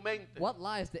poniendo en tu mente? What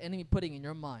lie is the enemy putting in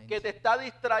your mind Que te está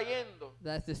distrayendo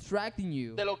that's distracting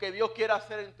you de lo que Dios quiere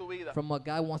hacer en tu vida. from what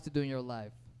God wants to do in your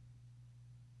life?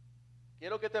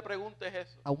 Quiero que te preguntes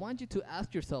eso. I want you to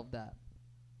ask yourself that.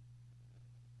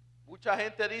 Mucha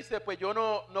gente dice, pues yo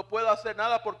no puedo hacer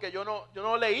nada porque yo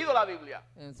no he leído la Biblia.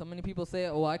 And so many people say,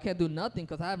 oh, I can't do nothing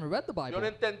because I haven't read the Yo Bible. no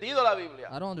he entendido la Biblia.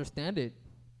 I don't understand it.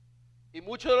 Y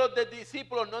muchos de los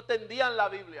discípulos no entendían la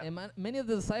Biblia. And many of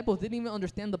the disciples didn't even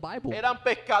understand the Bible. Eran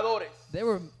pescadores. They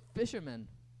were fishermen.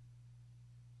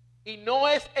 Y no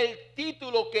es el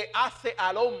título que hace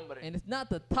al hombre, And it's not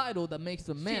the title that makes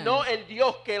a man, sino el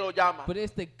Dios que lo llama. but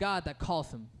it's the God that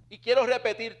calls him. Y quiero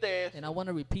repetirte And I eso, want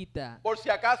to repeat that. por si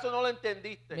acaso no lo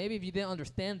entendiste. Maybe if you didn't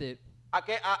understand it,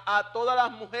 A todas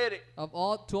las mujeres,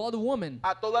 to all the women,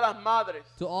 a todas las madres,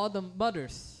 to all the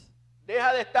mothers,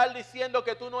 deja de estar diciendo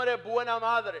que tú no eres buena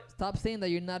madre stop saying that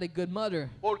you're not a good mother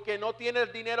porque no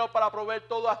tienes dinero para proveer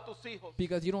todo a tus hijos.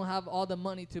 because you don't have all the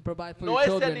money to provide for No your es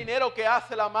el children. dinero que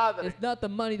hace la madre, It's not the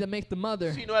money that makes the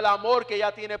mother, sino el amor que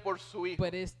ella tiene por su hijo.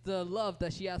 but it's the love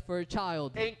that she has for her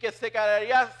child. En que se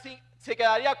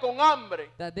quedaría con hambre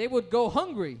That they would go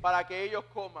hungry para que ellos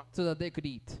coman. so that they could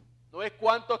eat. No es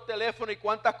cuántos teléfonos y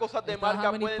cuántas cosas de It's not how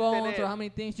marca many pueden phones or how tener. many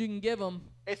things you can give them.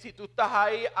 Es si tú estás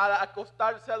ahí a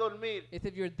acostarse a dormir, It's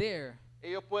if you're there,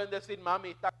 ellos pueden decir,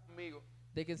 mami, está conmigo.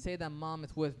 they can say that mom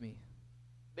is with me.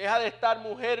 Deja de estar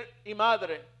mujer y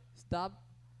madre, Stop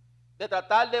de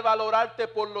tratar de valorarte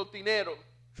por los dineros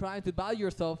trying to value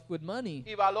yourself with money.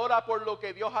 y valora por lo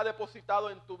que Dios ha depositado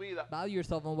en tu vida. Value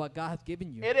yourself on what God has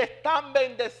given you. Eres tan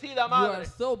bendecida, You are madre,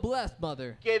 so blessed,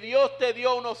 mother, que Dios te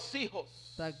dio unos hijos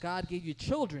that God gave you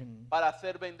children para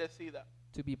ser bendecida.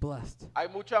 to be blessed. Hay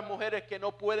muchas mujeres que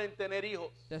no pueden tener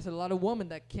hijos. There's a lot of women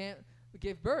that can't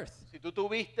give birth. Si tú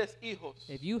tuviste hijos,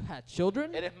 If you had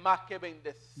children, eres más que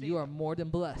you are bendecida. more than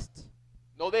blessed.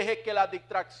 No dejes que las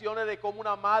distracciones de cómo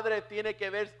una madre tiene que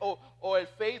ver o el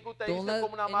Facebook te Don't dice let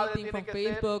cómo una madre anything tiene from que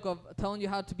ser Facebook of telling you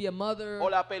how to be a mother, o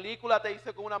la película te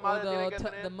dice cómo una or madre tiene que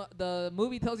tener. the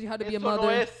movie tells you how to be a Eso no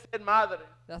mother. es ser madre.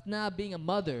 That's not being a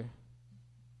mother.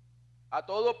 A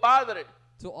todo padre.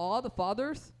 To all the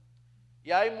fathers, Y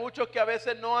hay muchos que a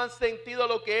veces no han sentido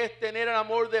lo que es tener el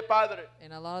amor de padre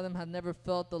and a lot of them have never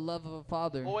felt the love of a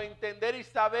father, o entender y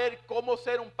saber cómo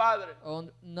ser un padre. or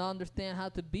not understand how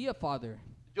to be a father.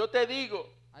 Yo te digo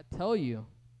I tell you,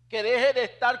 que deje de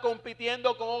estar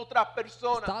compitiendo con otras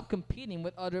personas stop competing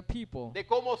with other people de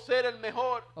cómo ser el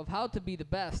mejor, of how to be the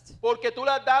best. porque tú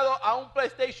le has dado a un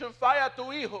PlayStation 5 a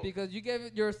tu hijo. Because you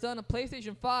gave your son a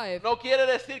PlayStation 5, No quiere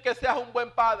decir que seas un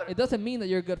buen padre, it doesn't mean that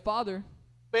you're a good father.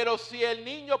 pero si el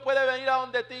niño puede venir a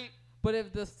donde ti But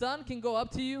if the son can go up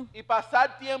to you y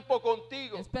pasar tiempo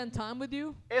contigo, and spend time with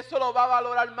you, eso lo va a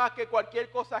valorar más que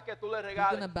cualquier cosa que tú le he's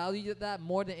going to regales. value that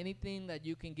more than anything that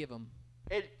you can give him.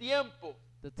 El tiempo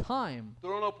The time, tú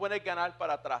no lo puedes ganar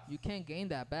para atrás, you can't gain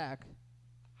that back.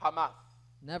 jamás.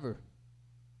 Never.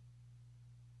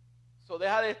 So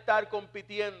deja de estar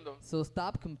compitiendo, So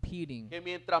stop competing. que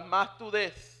mientras más tú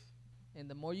des, And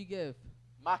the more you give,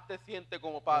 más te sientes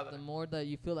como the padre. more that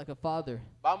you feel like a father.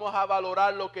 Vamos a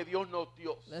valorar lo que Dios nos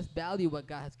dio. Let's value what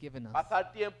God has given us.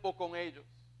 Pasar tiempo con ellos.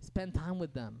 Spend time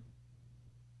with them.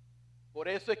 Por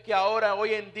eso es que ahora,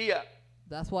 hoy en día,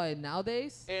 That's why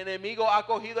nowadays, el enemigo ha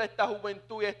cogido a esta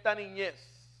juventud y esta niñez.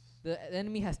 the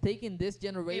enemy has taken this Y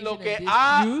generation lo and que this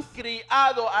ha youth.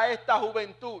 criado a esta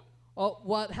juventud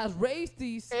What has raised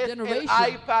this es el generation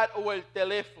iPad o el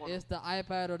teléfono. is the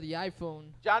iPad or the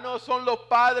iPhone. Ya no son los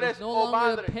padres It's no o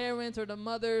longer the madres. parents or the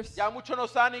mothers. Ya muchos no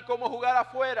saben ni cómo jugar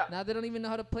afuera. Now they don't even know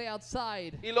how to play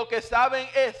outside. Y lo que saben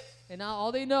es And now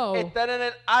all they know is estar en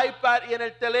el iPad y en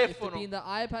el to teléfono. be in the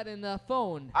iPad and the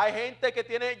phone. Hay gente que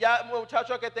tiene ya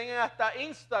muchachos que tienen hasta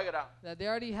Instagram. That they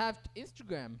already have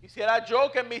Instagram. Quisiera yo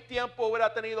que en mis tiempos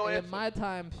hubiera tenido And in eso. my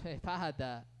time, if I had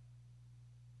that,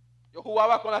 Yo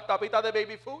jugaba con las tapitas de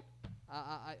baby food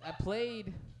I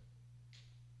played.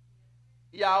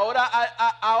 y ahora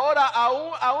a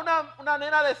una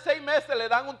nena de 6 meses le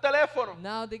dan un teléfono.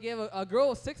 Now they give a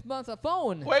girl 6 months a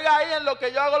phone. Juega ahí en lo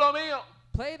que yo hago lo mío.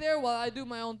 Play there while I do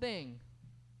my own thing.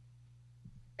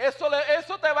 Eso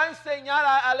te va a enseñar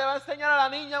le va a enseñar a la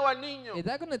niña o al niño Is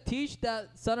that going to teach that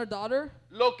son or daughter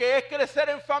lo que es crecer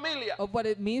en familia, of what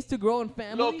it means to grow in lo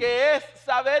family? que es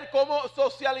saber cómo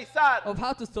socializar. Of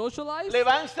how to socialize? Le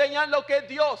va a enseñar lo que es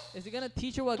Dios. Is it going to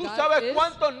teach her what Tú God sabes is?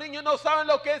 cuántos niños no saben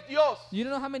lo que es Dios, You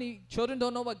don't know how many children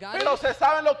don't know what God pero is? se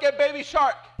saben lo que es Baby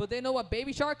Shark. But they know what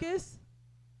Baby Shark is?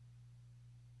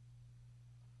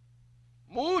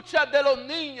 Muchos de los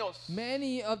niños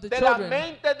Many of the de la children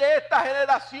mente de esta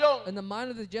generación in the mind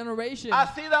of the generation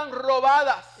han sido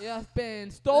robadas. it has been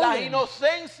La stolen.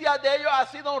 inocencia de ellos ha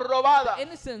sido robada The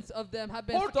innocence of them have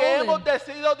been porque hemos stolen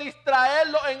decidido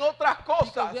distraerlos en otras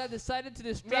because cosas we have decided to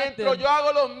distract mientras them yo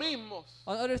hago los mismos.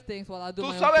 on other things while I do Tú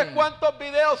my own sabes thing. cuántos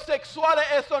videos sexuales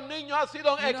esos niños han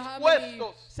sido You know how many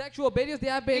expuestos sexual videos they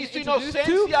have been y su introduced to?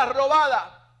 inocencia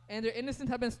robada And their innocence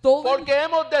have been stolen porque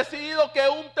hemos decidido que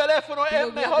un teléfono because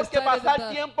es we have mejor que decided pasar that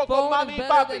the tiempo con phone mami is y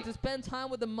better papi. than to spend time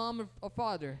with the mom or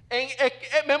father.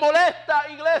 Me molesta,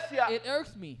 iglesia, It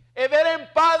irks me. ver en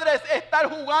padres estar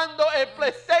jugando el Seeing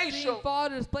PlayStation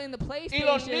fathers playing the y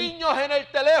los PlayStation niños en el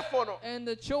teléfono. and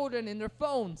the children in their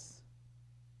phones.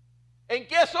 ¿En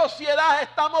qué sociedad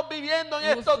estamos viviendo en In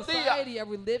what estos días society are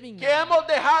we living que in? hemos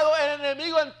dejado el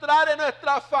enemigo entrar en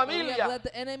nuestras Where we have familias let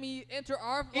the enemy enter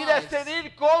our y lives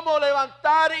decidir cómo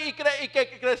levantar y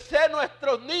que crecer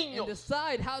nuestros and niños?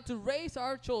 decide how to raise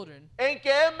our children? En que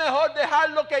es mejor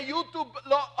dejarlo que YouTube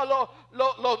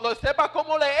lo sepa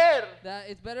cómo leer, That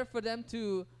it's better for them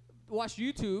to watch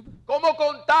YouTube cómo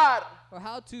contar, or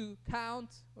how to count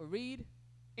or read,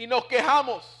 y nos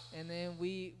quejamos. and then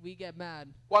we get mad.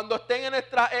 Cuando estén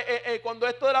en cuando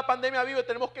esto de la pandemia vive,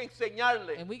 tenemos que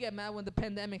enseñarle. And we get mad when the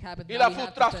pandemic happens. Y Now la we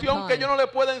have to spend frustración que time. yo no le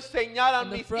puedo enseñar a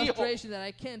And the mis hijos. frustration that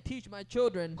I can't teach my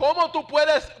children. ¿Cómo tú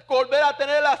puedes volver a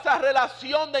tener esa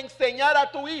relación de enseñar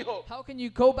a tu hijo How can you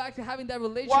go back to having that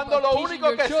relationship cuando of lo teaching único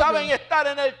your que children saben es estar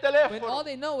en el when all teléfono?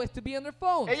 they know is to be on their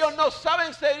phones? Ellos no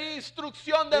saben seguir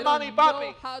instrucción de They mami y don't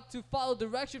know papi. how to follow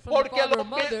direction from their Porque father or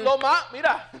mother.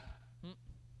 mira,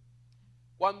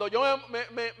 cuando yo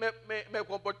me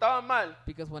comportaba mal,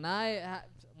 Because when I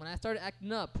started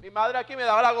acting up, mi madre aquí me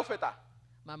daba la gofeta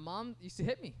my mom used to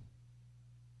hit me,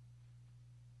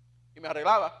 y me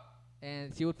arreglaba.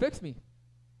 and she would fix me.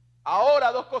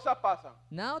 Ahora dos cosas pasan.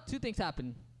 Now 2 things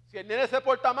happen. Si el nene se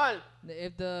porta mal,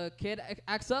 If the kid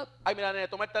acts up, ay mira nene,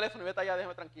 toma el teléfono y vete allá,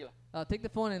 déjame tranquila. take the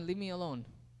phone and leave me alone.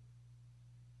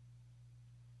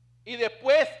 Y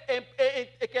después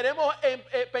queremos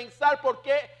pensar por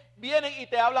qué vienen y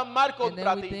te hablan mal And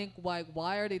contra then we ti. think,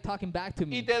 why are they talking back to Y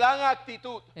me? te dan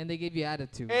actitud. And they give you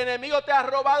attitude. El enemigo te ha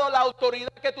robado la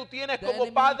autoridad que tú tienes The como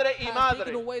enemy padre y has madre.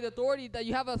 taken away the authority that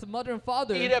you have as a mother and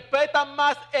father. Y respetan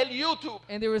más el YouTube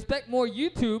And they respect more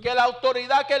YouTube que la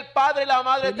autoridad que el padre y la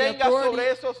madre than the tengan sobre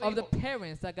authority esos of the hijos.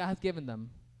 parents that God has given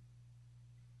them.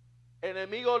 El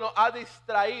enemigo nos ha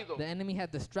distraído The enemy has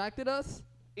distracted us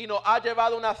y nos ha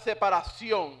llevado a una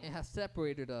separación. and has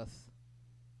separated us.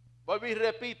 Vuelvo y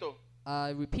repito,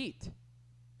 I repeat,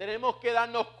 tenemos que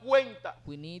darnos cuenta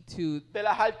we need to de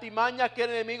las artimañas que el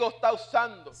enemigo está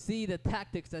usando. see the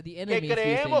tactics that the Que enemy is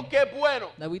creemos using. que es bueno,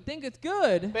 That we think it's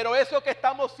good, pero eso que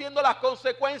estamos siendo las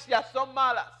consecuencias son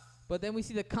malas. but then we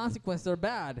see the consequences are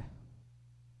bad.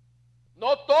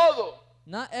 No todo.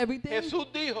 Not everything,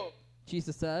 Jesús dijo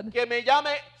Jesus said. que me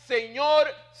llame Señor,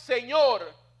 Señor,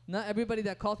 Not everybody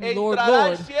that calls me Lord, entrará al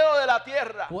Lord cielo de la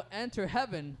tierra. will enter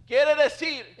heaven. Quiere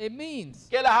decir It means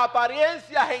que las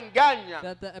apariencias engañan.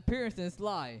 that the appearances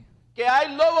lie. Que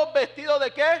hay lobos vestidos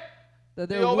de qué? That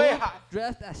De they're wolves ovejas.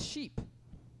 dressed as sheep.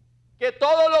 Que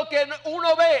todo lo que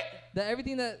uno ve That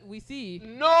everything that we see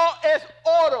no es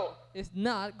oro. is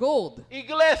not gold.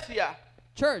 Iglesia,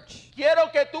 Church, quiero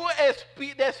que tú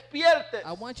despiertes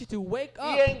I want you to wake y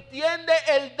up entiende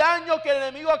el daño que el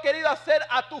enemigo ha querido hacer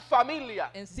a tu familia.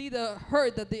 and see the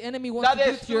hurt that the enemy La wants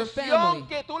to do to your destrucción family.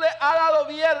 que tú le has dado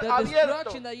The abierto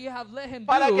destruction that you have let him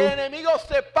para que el do enemigo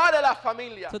separe la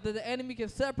familia. so that the enemy can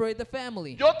separate the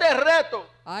family. Yo te reto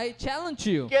I challenge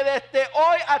you. que desde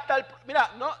hoy hasta el... Mira,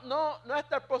 no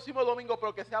hasta el próximo domingo,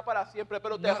 pero que sea para siempre,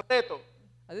 pero te No. reto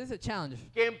This is a challenge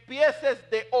que empieces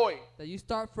de hoy that you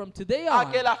start from today a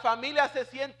on. que la familia se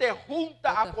siente junta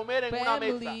That a the comer en una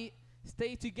mesa. family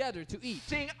stay together to eat.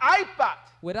 Sin iPad,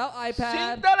 Without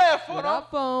iPad, sin teléfono without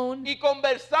phone, y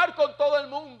conversar con todo el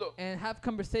mundo. and have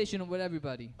conversation with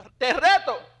everybody. Te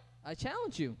reto, I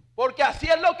challenge you porque así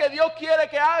es lo que Dios quiere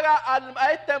que haga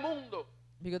a este mundo.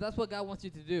 because that's what God wants you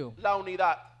to do. La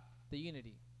unidad. The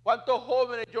unity. ¿Cuántos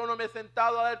jóvenes yo no me he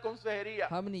sentado a dar consejería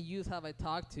How many youths have I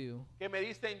talked to que me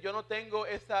dicen yo no tengo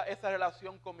esa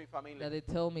relación con mi familia? that they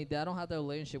tell me that I don't have that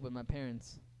relationship with my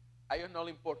parents? A ellos no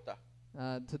les importa.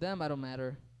 To them, I don't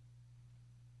matter.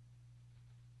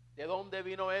 ¿De dónde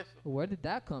vino eso? Where did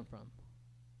that come from?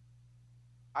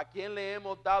 ¿A quién le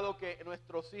hemos dado que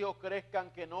nuestros hijos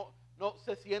crezcan que no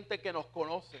se siente que nos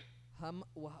conocen?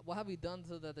 What have we done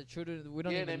so that the children, we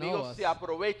don't Y el even know enemigo us, se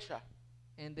aprovecha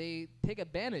and they take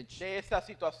advantage de esa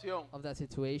situación. of that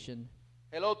situation?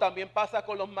 Hello, también pasa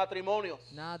con los matrimonios,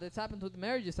 Now, this happens with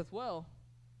marriages as well,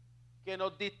 que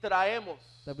nos distraemos.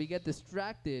 that we get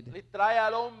distracted. Distrae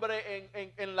al hombre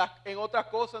en otras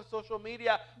cosas, en social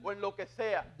media o en lo que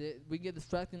sea. We get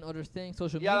distracted in other things,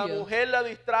 social Y a la media, mujer la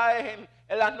distraes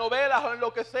en las novelas o en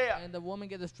lo que sea. and the woman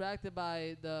get distracted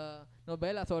by the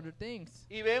novelas or other things.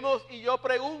 Y vemos, y yo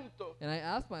pregunto, And I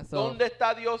ask myself, ¿dónde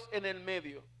está Dios en el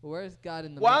medio? where is God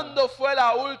in the middle? ¿Cuándo fue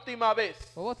la última vez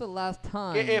When was the last que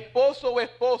time esposo o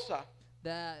esposa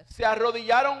that se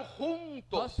arrodillaron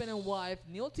juntos husband and wife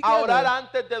kneel a orar together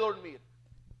antes de dormir?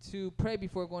 to pray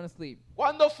before going to sleep?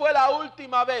 ¿Cuándo fue la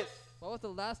última vez What was the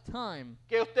last time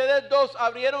que ustedes dos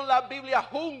abrieron la Biblia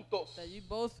juntos that you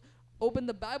both opened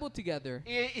the Bible together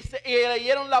y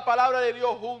leyeron la palabra de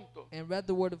Dios juntos? and read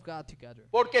the Word of God together?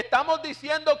 Porque estamos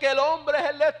diciendo que el hombre es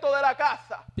el resto de la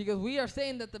casa Because we are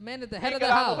saying that the man is the y head of que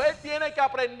the la house, mujer tiene que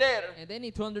aprender. and they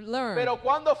need to learn. Pero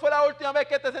 ¿cuándo fue la última vez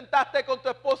que te sentaste con tu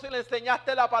esposa y le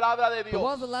enseñaste la palabra de But what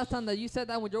was the Dios? last time that you sat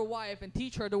down with your wife and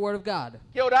teach her the Word of God?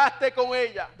 Que oraste con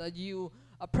ella, That you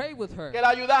prayed with her? que la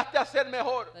ayudaste a ser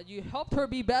mejor. That you helped her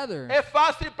be better? Es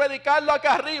fácil predicarlo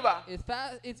acá arriba,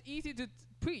 It's easy to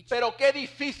preach, pero qué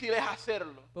difícil es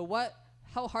hacerlo. but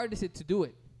how hard is it to do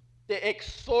it? Te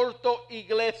exhorto,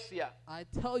 iglesia, I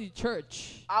tell you,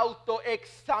 church,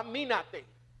 autoexamínate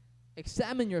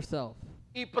examine yourself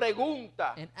y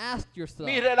pregunta, and ask yourself,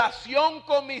 ¿mi relación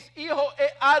con mis hijos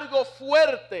es algo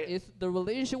fuerte is the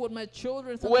relationship with my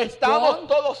children o something estamos strong,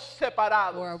 todos or are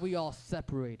separados? we all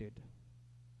separated?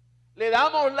 Le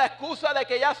damos la excusa de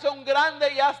que ya son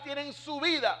grandes y ya tienen su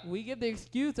vida We give the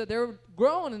excuse that they're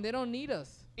grown and they don't need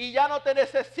us. y ya no te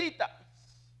necesitas.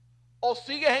 ¿O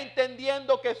sigues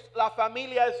entendiendo que la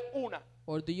familia es una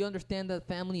Or do you understand that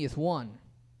family is one?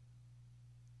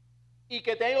 y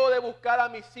que tengo de buscar a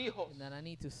mis hijos And that I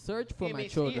need to search for y my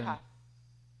mis children. hijas?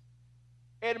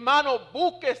 Hermanos,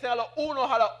 búsquese a los unos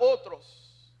a los otros.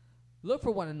 Look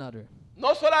for one another.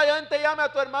 No solamente llame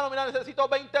a tu hermano, mira, necesito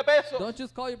 20 pesos. Don't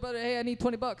just call your brother, hey, I need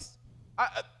 $20.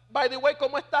 by the way,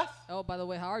 ¿cómo estás? Oh, by the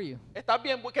way, how are you? ¿Estás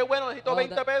bien? Qué bueno, necesito Oh,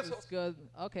 20 that's pesos. good.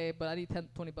 Okay, but I need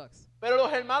 20 bucks. Pero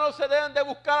los hermanos se deben de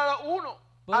buscar a uno,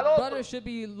 But al otro. brothers should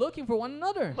be looking for one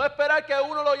another. No esperar que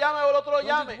uno lo llame o el otro lo Don't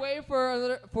llame. just wait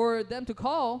for them to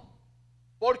call.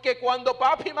 Porque cuando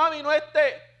papi y mami no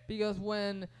esté, Because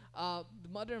when the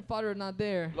mother and father are not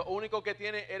there, lo único que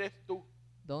tiene eres tú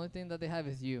the only thing that they have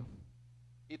is you,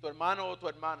 y tu hermano o tu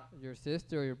hermana. your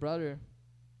sister or your brother.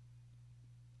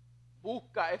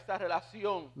 Busca esa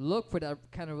relación Look for that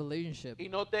kind of relationship. y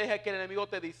no te dejes que el enemigo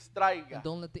te distraiga And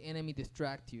don't let the enemy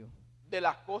distract you de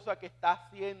las cosas que está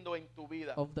haciendo en tu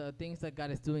vida. of the things that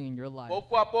God is doing in your life.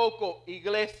 Poco a poco,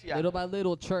 iglesia, Little by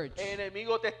little, church, el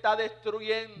enemigo te está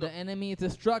destruyendo. the enemy is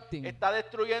destructing. Está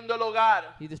destruyendo el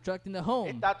hogar. He's destructing the home,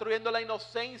 Está destruyendo la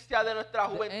inocencia de nuestra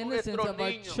the juventud, innocence nuestros of our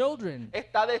niños. children.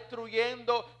 Está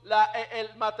destruyendo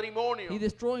el matrimonio. He's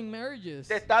destroying marriages.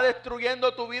 Te está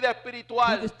destruyendo tu vida He's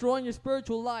espiritual. destroying your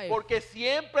spiritual life. Porque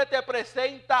siempre te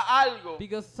presenta algo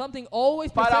Because something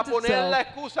always para presents poner la itself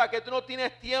excusa que tú no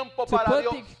tienes tiempo to para put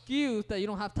Dios. the excuse that you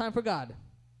don't have time for God.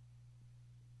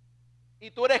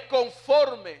 Y tú eres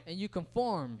conforme And you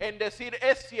conform en decir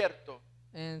es cierto.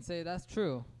 and say, that's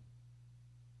true.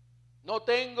 No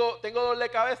tengo dolor de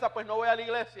cabeza, pues no voy a la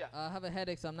iglesia. I have a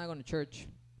headache, so I'm not going to church.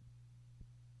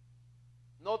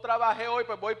 No trabajé hoy,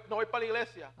 pues no voy para la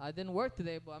iglesia. I didn't work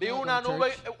today, but I'm Vi not going to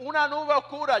church. una nube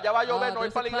oscura, ya va a llover, no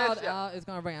voy There's para a la cloud, iglesia. it's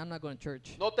going to rain, I'm not going to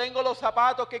church. No tengo los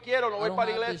zapatos que quiero, no I voy don't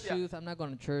para la have the iglesia. shoes, I'm not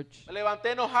going to church. Me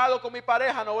levanté enojado con mi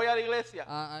pareja, no voy a la iglesia.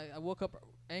 I woke up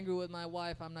angry with my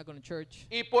wife, I'm not going to church.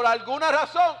 Y por alguna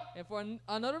razón, And for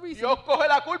another reason, Dios coge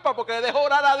la culpa porque le dejo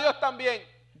orar a Dios también.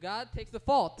 God takes the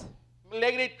fault.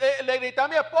 Le grité a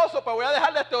mi esposo, pues voy a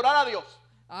dejarle de orar a Dios.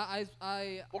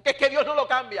 Porque es que Dios no lo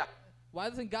cambia Why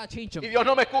doesn't God change y him? Dios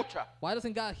no me escucha. Why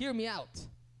doesn't God hear me out?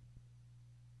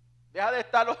 Deja de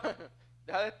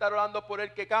estar orando por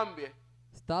él que cambie.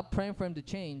 Stop praying for him to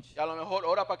change Y a lo mejor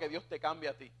ora para que Dios te cambie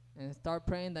a ti. and start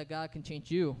praying that God can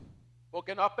change you.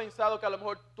 Porque no has pensado que a lo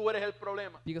mejor tú eres el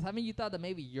problema. Because haven't you thought that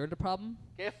maybe you're the problem?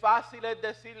 Qué fácil es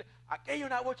decir, aquella es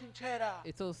una bochinchera.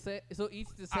 It's so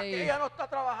easy to say Aquella no está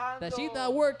trabajando. that she's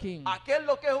not working. Aquel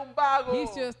lo que es un vago.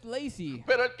 He's just lazy.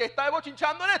 Pero el que está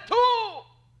bochinchando eres tú.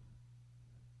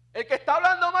 El que está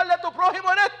hablando mal de tu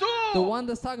prójimo eres tú. The one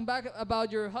that's talking back about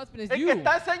your husband is El que you.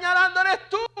 está señalando eres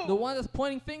tú. The one that's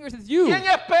pointing fingers is you. ¿Quién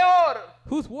es peor?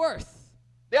 Who's worse?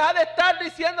 Deja de estar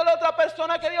diciéndole a otra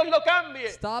persona que Dios lo cambie.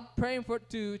 Stop praying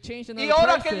to change Y another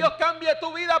ahora que person Dios cambie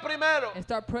tu vida primero. and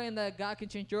start praying that God can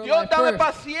change your Dios life dame first.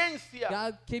 paciencia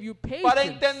God give you para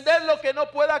patience entender lo que no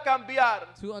pueda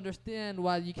cambiar. to understand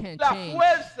why you can't La change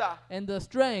fuerza and the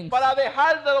strength para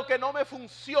dejar de lo que no me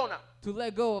funciona. to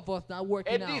let go of what's not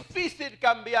working Es out. difícil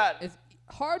cambiar, It's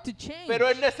hard to change, pero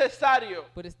es necesario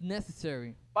but it's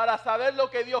necessary para saber lo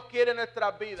que Dios quiere en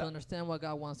nuestras to vidas. understand what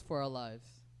God wants for our lives.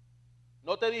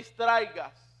 No te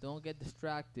distraigas. Don't get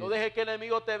distracted. No dejes que el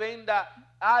enemigo te venda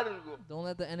algo Don't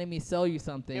let the enemy sell you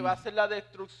something que va a ser la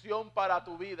destrucción para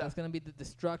tu vida. that's going to be the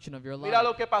destruction of your Mira life.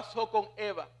 lo que pasó con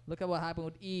Eva. Look at what happened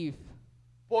with Eve.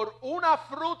 Por una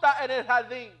fruta en el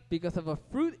jardín, Because of a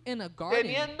fruit in a garden,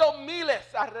 teniendo miles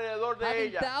alrededor de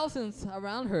having ella, thousands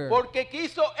around her, porque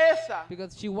quiso esa.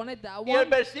 because she wanted that Y el one.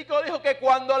 versículo dijo que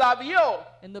cuando la vio,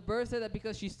 And the bird said that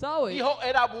because she saw it, dijo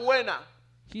era buena.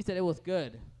 she said it was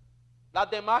good. Las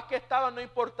demás que estaban no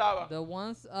importaban. The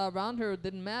ones around her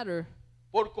didn't matter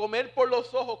Por comer por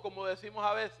los ojos, como decimos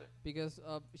a veces, because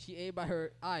she ate by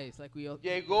her eyes, like we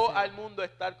llegó say. al mundo a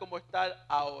estar como está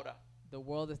ahora. The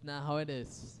world is not how it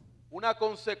is. Una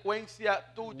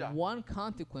consecuencia tuya, One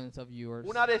consequence of yours,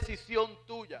 una decisión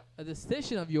tuya a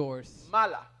decision of yours,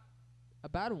 mala, a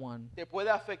bad one, te puede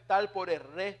afectar por el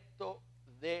resto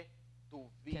de tu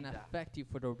can vida. affect you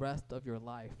for the rest of your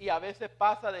life. Y a veces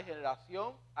pasa de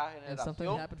generación a And sometimes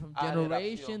generación happens from a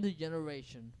generation generación. to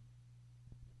generation.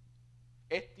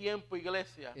 Es tiempo,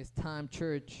 iglesia, It's time,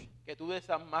 church, que tú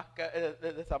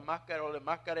desenmascares o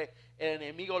desmascares el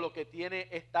enemigo, lo que tiene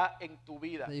está en tu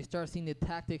vida. that you start seeing the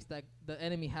tactics that the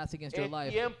enemy has against your Es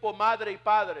life. tiempo, madre y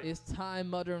padre, It's time,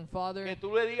 mother and que father,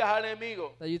 tú le digas al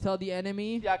enemigo, that you tell the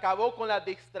enemy, se acabó con las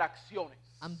distracciones.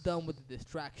 I'm done with the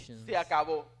distractions. Se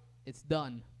acabó. It's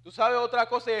done. Tú sabes otra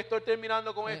cosa y estoy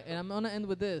terminando con And esto. I'm going to end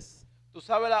with this. Tú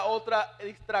sabes la otra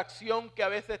distracción que a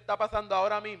veces está pasando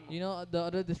ahora mismo. You know the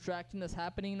other distraction that's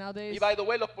happening nowadays? Y by the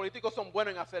way, los políticos son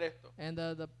buenos en hacer esto. And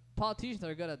the politicians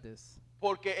are good at this.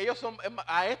 Porque ellos son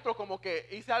maestros como que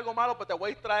hice algo malo, pero te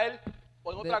voy a distraer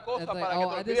con They- otra cosa it's like, para oh,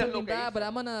 que I te did olvides lo something que bad, but hice.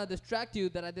 I'm going to distract you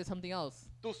that I did something else.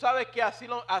 Tú sabes que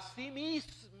así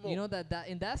mismo You know that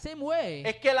in that same way,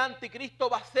 es que el anticristo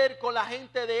va a ser con la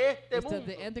gente de este is that mundo.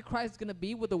 the Antichrist is going to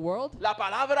be with the world. La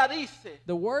palabra dice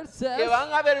The word says que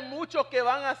van a haber muchos que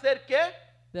van a ser ¿qué?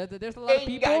 that there's a lot of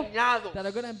people Engañados. that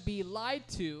are going to be lied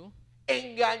to.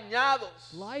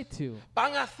 Engañados. Lied to.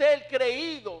 Van a ser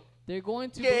creídos They're going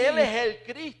to que Él es believe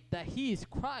el Cristo. that He is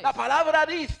Christ. La palabra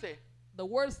dice The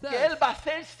word que Él says va a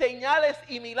hacer señales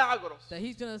y milagros. that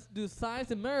He's going to do signs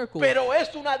and miracles, Pero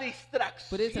es una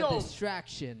but it's a distracción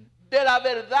distraction de la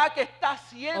verdad que está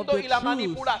haciendo of the y la truth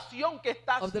manipulación que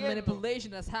está of the haciendo.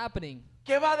 manipulation that's happening.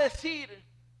 ¿Qué va a decir?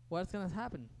 What's going to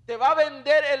happen? Te va a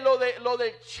vender en lo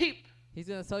del chip He's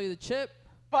going to sell you the chip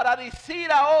para decir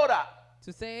ahora,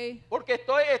 to say, porque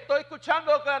estoy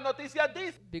escuchando lo que las noticias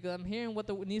dicen. because I'm hearing what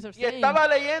the news are Y saying. estaba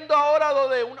leyendo ahora lo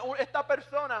de esta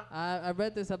persona, I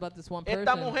read this about this one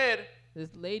esta person, mujer,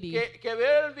 this lady. que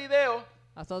ve el video,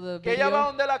 I saw the que ella va video.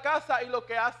 donde la casa y lo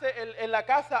que hace en la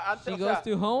casa antes, She o goes sea,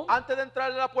 to home antes de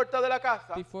entrar en la puerta de la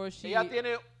casa, before she. ella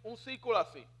tiene un círculo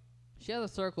así, She has a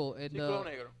circle in círculo the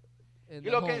negro. in Y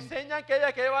the lo que home, enseñan que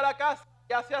ella que va a la casa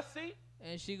y hace así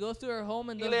and she goes to her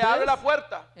home and y does le abre la this,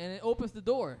 puerta. and it opens the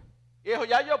door. Y dijo,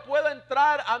 ya yo puedo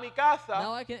entrar a mi Now casa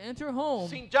I can enter home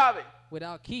sin llave.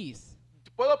 without keys.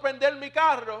 Puedo prender mi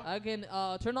carro I can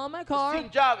turn on my car sin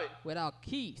llave. without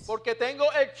keys Porque tengo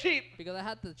el chip because I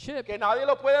had the chip que nadie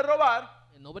lo puede robar,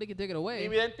 and nobody can take it ni away,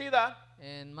 mi identidad,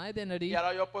 and my identity, y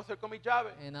ahora yo puedo hacer con mi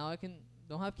llave. and now I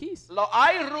don't have keys.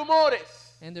 Hay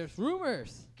rumores And there's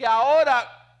rumors. que ahora,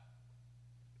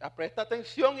 presta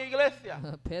atención iglesia,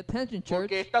 Pay attention, church.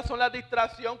 porque estas son las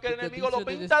distracciones que el because enemigo these lo are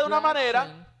the pinta de una manera,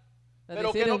 distraction that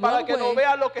pero they que say it no, in para one que no way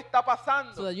vean lo que está so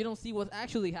pasando. that you don't see what's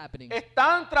actually happening.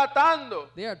 Están tratando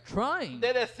They are trying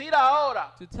de decir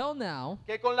ahora to tell now,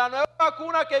 que con la nueva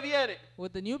vacuna que viene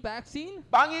with the new vaccine,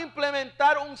 van a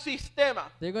implementar un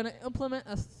sistema they're going to implement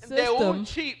a de un system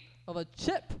chip of a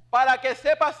chip para que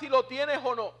sepas si lo tienes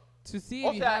o no. to see O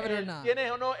if you sea, have it or not.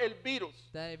 tienes o no el virus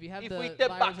That if you have y the fuiste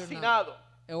virus or not. vaccinado.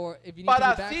 Or if you need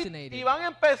Para to be así, vaccinated. y van a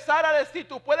empezar a decir,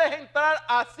 tú puedes entrar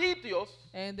a sitios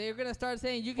And they're going to start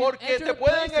saying you can porque enter te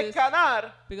pueden places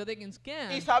escanear because they can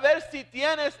scan y saber si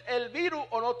tienes el virus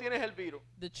o no tienes el virus.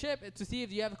 the chip to see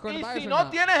if you have Y coronavirus si or no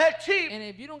not. tienes el chip, And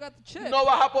if you don't got the chip, no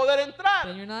vas a poder then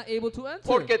entrar you're not able to enter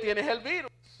porque tienes el virus.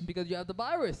 because you have the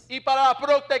virus. Y para la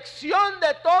protección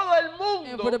de todo el And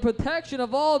for the mundo, protection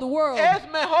of all the world, es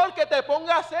mejor que te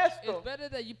pongas it's esto better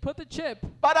that you put the chip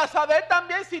para saber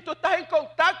también si tú estás en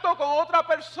contacto con otra to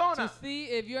persona. see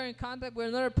if you're in contact with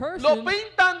another Lo person.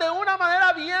 pintan de una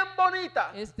manera bien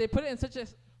bonita, They put it in such a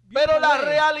pero beautiful la way.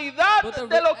 realidad But the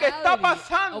de lo que está reality of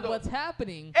pasando what's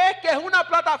happening es que es una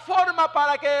plataforma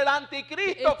para que el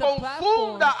anticristo It's the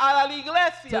confunda a la so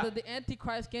iglesia that the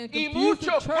Antichrist can y confuse the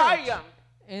muchos church. caigan.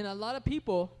 And a lot of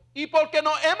people, Y porque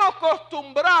nos hemos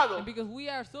acostumbrado and because we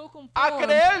are so a conformed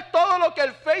creer todo lo que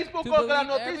el Facebook to o que la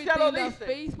believe noticia lo everything that dice,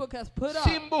 Facebook has put up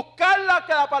sin buscar lo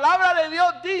que la palabra de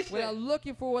Dios dice. without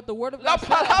looking for what the Word of La God says.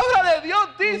 palabra de Dios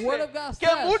The word dice of God que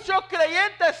says muchos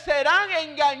creyentes serán That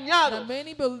engañados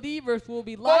many believers will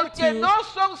be lied porque to no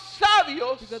son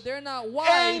sabios because they're not en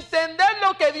wise entender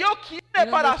lo que Dios quiere and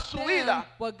para su understand vida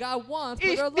what God wants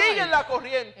y for their siguen life. la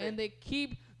corriente. And they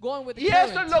keep going with the Y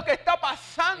eso current. es lo que está And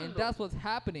pasando that's what's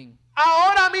happening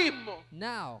ahora mismo.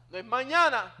 now, No es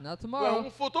mañana, not no es tomorrow,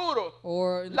 un futuro.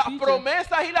 or in the Las future.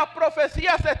 promesas y las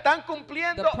profecías se están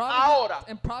cumpliendo The ahora. promises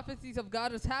and prophecies of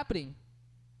God is happening.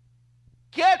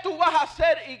 ¿Qué tú vas a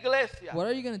hacer, iglesia? What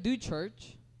are you going to do,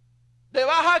 church? ¿Te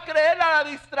vas a creer a la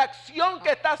distracción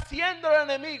que está haciendo el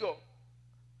enemigo?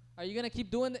 Are you going to keep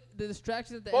doing the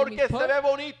distractions that the Porque enemy se put? ve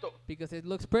bonito. Because it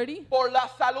looks pretty? Por la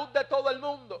salud de todo el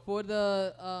mundo. For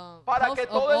the Para health que of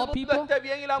todo all el mundo people? esté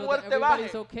bien y la So that muerte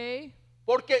everybody's baje. okay?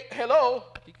 Porque, hello,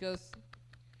 Because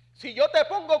si yo te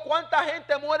pongo cuánta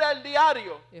gente muere al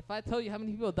diario, if I tell you how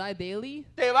many people die daily,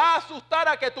 te va a asustar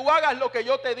a que tú hagas lo que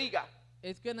yo te diga.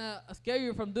 it's going to scare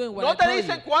you from doing what No I te tell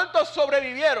dicen you. cuántos They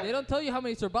sobrevivieron, don't tell you how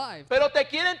many survived. pero te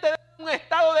quieren tener en un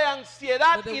estado de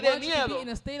ansiedad But they y de want you to be miedo in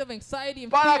a state of anxiety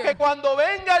and para fear. que cuando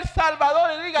venga el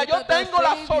Salvador y diga, So yo that the tengo la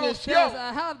Savior says, solución,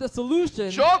 I have the solution.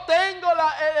 yo tengo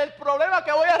el problema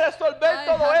que voy a resolver I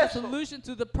todo have the eso. solution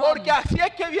to the problem. Porque así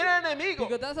es que viene el enemigo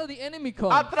Because that's how the enemy a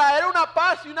comes. traer una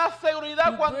paz y una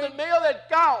seguridad To cuando bring en medio del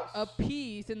caos A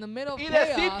peace in the middle of y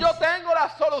decir chaos. yo tengo la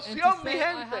And to solución, mi say, I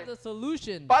have gente, the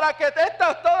solution. para que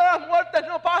todas las muertes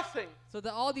no pasen, So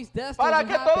that all these deaths para don't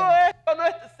que todo happen. esto no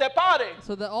se pare.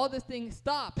 So that all this thing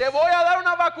stops. Te voy a dar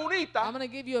una I'm vacunita going to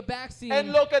give you a vaccine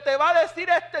en lo que te va a decir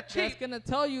este that's chip going to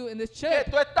tell you in this que chip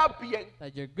tú estás bien.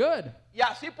 that you're good. Y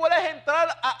así puedes entrar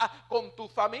con tu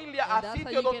familia And a that's how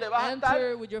sitios you donde can vas a estar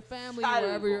enter with your family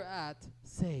wherever salvo. you're at,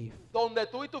 safe, donde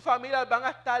tú y tu familia van a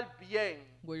estar bien.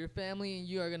 where your family and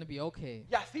you are going to be okay.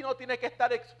 Y así no tienes que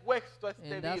estar expuesto a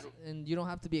este virus. And you don't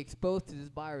have to be exposed to this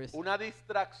virus. Una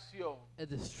distracción A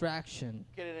distraction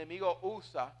que el enemigo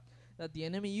usa that the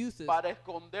enemy uses para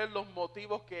esconder los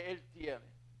motivos que él tiene.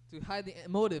 to hide the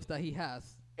motives that he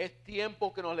has. Es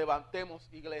tiempo que nos levantemos,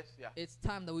 iglesia. It's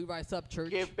time that we rise up, church,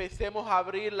 Que empecemos a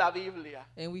abrir la Biblia.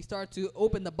 and we start to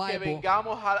open the Que Bible,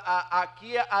 vengamos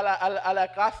aquí a la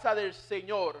casa del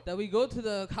Señor that we go to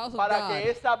the house of para God,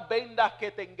 que esas vendas que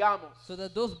tengamos so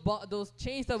that those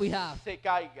chains that we have se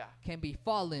caiga, can be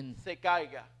fallen. se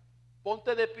caiga.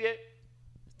 Ponte de pie.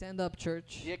 Stand up,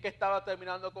 church. Y es que estaba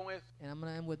terminando con eso. And I'm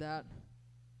going to end with that.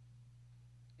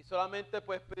 Y solamente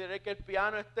pues pediré que el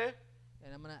piano esté.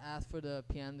 And I'm going to ask for the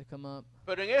piano to come up.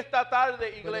 Pero en esta tarde,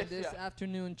 But in this iglesia,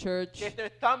 afternoon, church, que te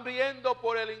están viendo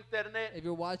por el internet, if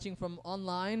you're watching from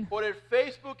online, por el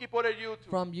Facebook y por el YouTube,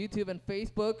 from YouTube and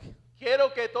Facebook, quiero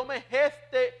que tomes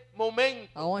este momento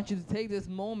I want you to take this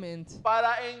moment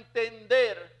para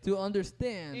entender to y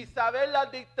understand saber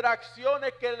las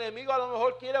distracciones que el enemigo a lo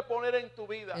mejor quiere poner en tu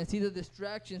vida. and see the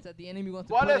distractions that the enemy wants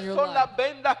to put ¿Cuáles in your son life. las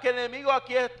vendas que el enemigo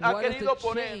aquí ha What are querido the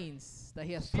poner? chains that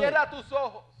he has put? Cierra tus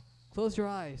ojos, Close your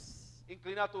eyes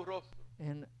inclina tu rostro.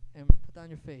 and put down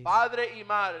your face. Padre y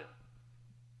madre,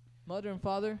 Mother and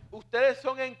father, ustedes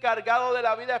son encargados de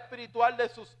la vida espiritual de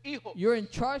sus hijos you're in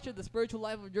charge of the spiritual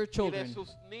life of your y de children sus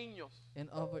niños. and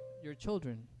of your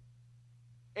children.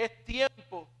 Es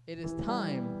tiempo It is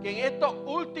time que en estos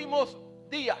últimos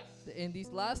días that in these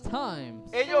last times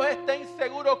ellos estén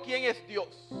seguros quién es Dios.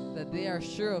 that they are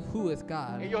sure of who is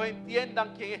God. Ellos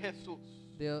entiendan quién es Jesús.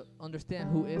 They'll understand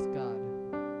who is God.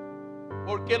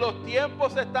 Porque los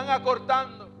tiempos se están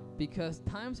acortando Because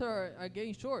times are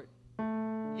getting short.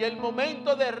 y el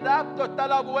momento de rapto está a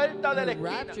la vuelta de la The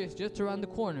rapture esquina. is just around the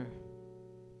corner.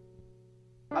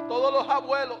 A todos los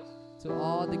abuelos, To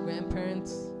all the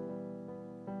grandparents,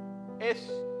 es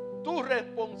tu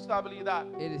responsabilidad.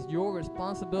 it is your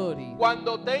responsibility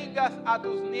Cuando tengas a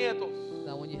tus nietos,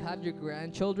 that when you have your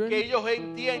grandchildren, que ellos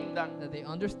entiendan that they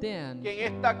understand que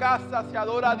en esta casa se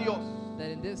adora a Dios. that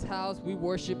in this house we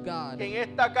worship God. Que en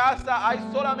esta casa hay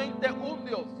solamente un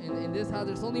Dios. And in this house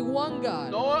there's only one God.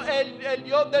 No el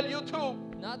Dios del YouTube,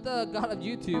 Not the God of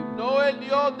YouTube. no el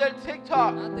Dios del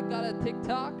TikTok, Not the God of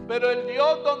TikTok. pero el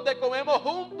Dios donde comemos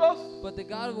juntos, But the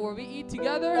God where we eat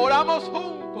together. oramos We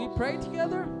juntos, pray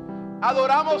together.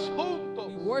 adoramos We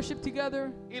juntos worship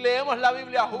together. y leemos la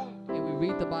Biblia juntos. And we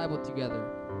read the Bible together.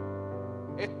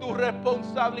 Es tu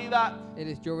responsabilidad It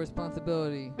is your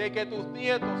responsibility de que tus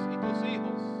nietos y tus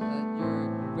hijos that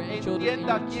your grandchildren and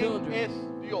entiendan your quién es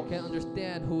children Dios. can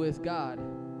understand who is God.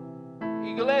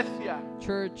 Iglesia,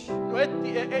 Church, no es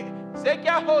sé que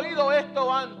has oído esto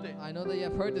antes, I know that you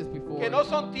have heard this before. que no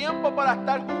son tiempos para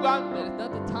estar That jugando, it's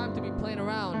not the time to be playing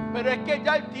around. pero es que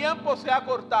ya el tiempo se ha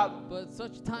cortado. But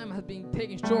such time has been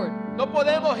taken short. No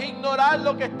podemos ignorar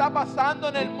lo que está pasando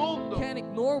en el mundo. Can't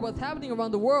ignore what's happening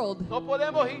around the world. No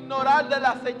podemos ignorar de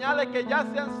las señales que ya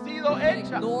se han sido Can't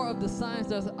hechas. ignore of the signs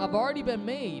that have already been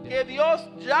made. Que Dios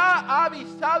ya ha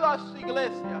avisado a su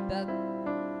iglesia. That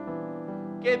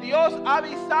Que Dios ha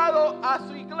avisado a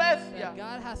su iglesia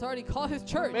God has already called His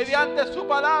church. mediante su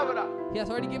palabra, He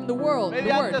has already given the world the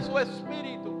mediante word su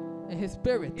espíritu and His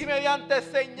Spirit y mediante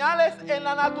señales en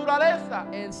la naturaleza.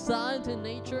 and signs in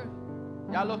nature.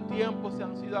 Ya los tiempos se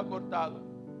han sido acortados.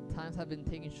 Times have been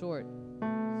taken short.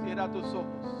 Cierra tus ojos.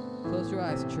 Close your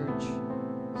eyes, church.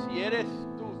 Si eres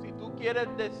tú, si tú quieres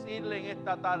decirle en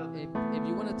esta tarde, If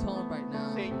you want to tell Him right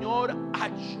now, Señor,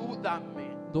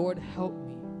 ayúdame Lord, help me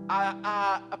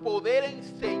a poder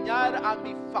enseñar a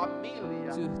mi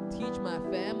familia to teach my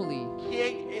family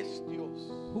quién es Dios.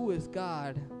 who is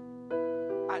God.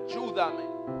 Ayúdame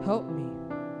Help me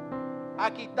a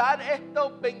quitar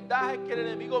estos vendajes que el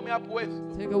enemigo me ha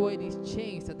puesto take away these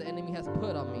chains that the enemy has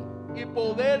put on me y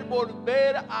poder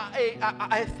volver a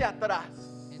ese atrás,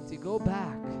 and to go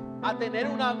back a tener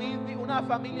una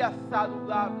familia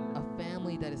saludable, a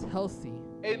family that is healthy,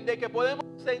 en de que podemos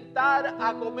sentar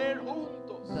a comer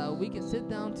juntos so that we can sit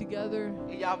down together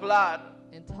y hablar.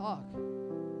 and talk.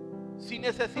 Si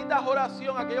necesitas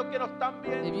oración, aquellos que nos están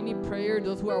If viendo, you need prayer,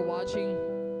 those who are watching,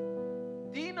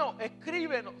 dinos,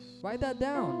 escríbenos. write that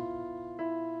down.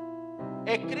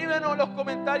 Escríbenos en los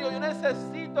comentarios. Yo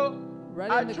necesito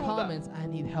Write in the ayuda. comments, I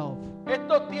need help.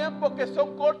 Estos tiempos que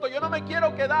son cortos, yo no me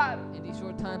quiero quedar. In these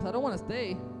short times, I don't want to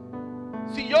stay.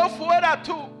 Si yo fuera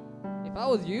tú, If I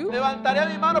was you, levantaría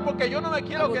mi mano porque yo no me I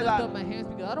quiero would lift quedar. up my hands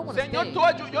because I don't want to Señor,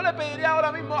 stay. yo le pediría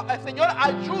ahora mismo, Señor,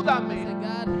 ayúdame Say,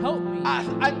 God, help me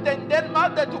a entender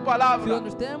más de tu to palabra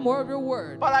understand more of your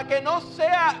word, para que no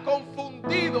sea so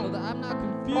confundido that I'm not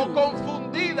o confused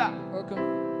confundida or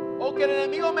o que el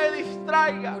enemigo me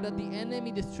distraiga. that the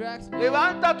enemy distracts me.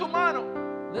 Levanta tu mano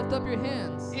Lift up your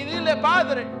hands. y dile,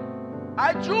 Padre,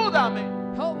 ayúdame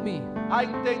Help me a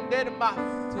entender más.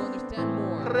 to understand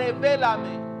more.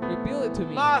 Revélame Reveal it to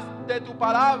me. más de tu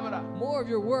palabra, More of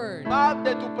your word. más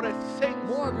de tu presencia.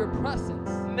 More of your presence.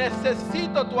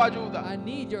 Necesito tu ayuda I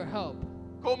need your help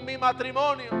con mi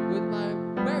matrimonio, with my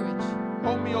marriage,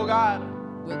 con mi hogar,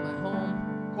 with my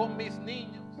home, con mis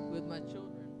niños, with my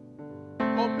children,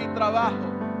 con mi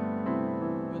trabajo.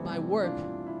 with my work.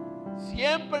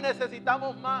 Siempre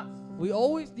necesitamos más. We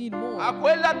always need more.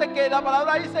 Acuérdate que la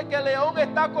palabra dice que el león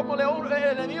está como león,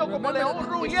 el enemigo como Remember león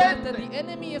that it says that rugiente. the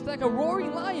enemy is like a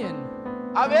roaring lion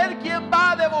A ver quién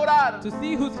va a devorar. to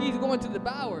see who he's going to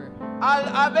devour.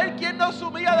 A ver quién nos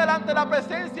humilla delante de la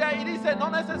presencia y dice, no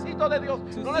necesito de Dios,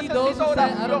 To no see those necesito who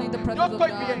say, I don't need the oración, yo presence of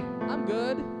estoy God. bien. I'm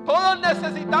good. Todos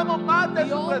necesitamos más de We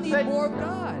su all need more of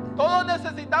presencia. God. Todos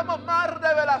necesitamos más We all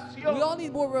revelación.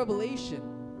 need more revelation.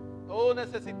 Todos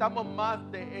necesitamos más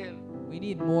de Él. We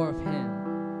need more of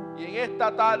Him. Y en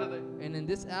esta tarde And in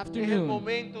this es el afternoon,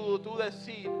 momento de tú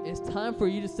decir, it's time for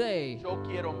you to say, yo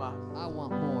quiero más, I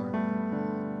want more.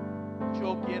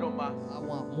 yo quiero más. I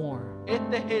want more.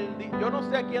 Este es el día, yo no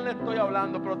sé a quién le estoy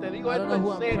hablando, pero te digo I don't know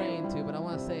who esto I'm en serio. praying to, but I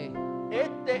want to say,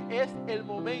 Este es el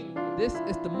momento this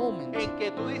is the moment en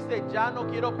que tú dices, ya no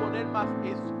quiero poner más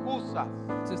excusas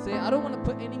to say, I don't want to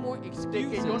put any more de que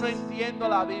excuses yo no entiendo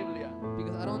la Biblia.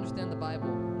 because I don't understand the Bible.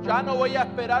 Ya no voy a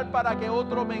esperar para que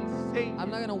otro me enseñe.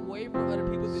 I'm not going to wait for other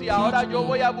people to Si teach ahora yo me,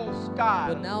 voy a buscar,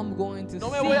 but now I'm going to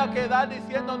no me seek. voy a quedar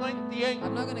diciendo no I'm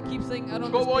entiendo. not going to keep saying I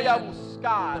don't Yo voy a understand,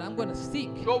 but I'm buscar, going to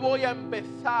seek. yo voy a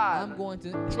empezar, I'm going to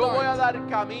yo voy a start. dar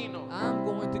camino. I'm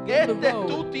going to get Este the es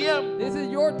tu road. tiempo This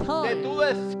is your de time tú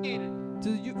decir,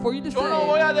 for you to yo no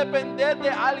voy say, a depender de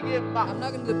alguien más. I'm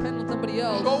not going to depend on somebody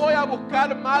else. Yo voy a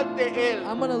buscar más de Él.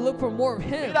 I'm going to look for more of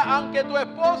Him. Mira, aunque tu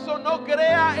esposo no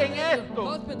crea en Your esto,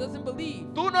 husband doesn't believe.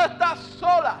 tú no estás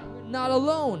sola, You're not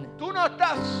alone. tú no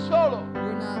estás solo.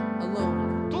 You're not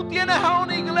alone. Tú tienes a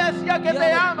una iglesia que You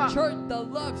te have ama. a church that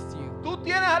loves you. Tú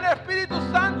tienes al Espíritu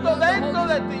You Santo have the dentro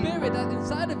de Holy ti, Spirit that's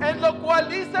inside of en you. lo cual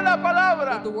dice la palabra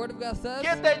That the Word of God says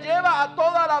que te lleva a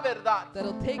toda la verdad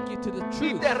that'll take you to the y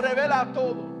truth te revela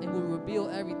todo. and will reveal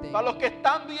everything. Para los que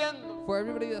están viendo, For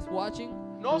everybody that's watching,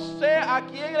 no sé a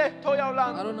quién le estoy I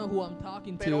hablando, don't know who I'm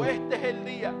talking pero to, este es el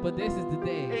día but this is the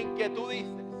day en que tú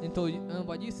dices, until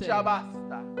what you say, ya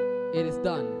basta it is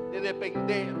done. de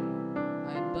depender,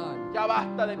 I am done. ya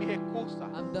basta de mis excusas,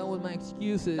 I'm done with my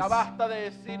excuses. ya basta de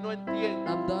decir no entiendo.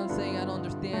 I'm done saying I don't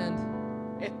understand.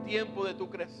 Es tiempo de tu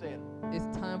crecer. It's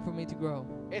time for me to grow.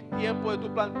 Es tiempo de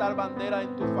tu plantar bandera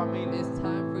en tu familia It's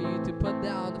time for you to put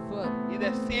down the foot y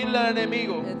decirle al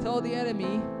enemigo, and tell the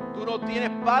enemy, tú no tienes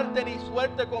parte ni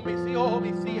suerte con mis hijos o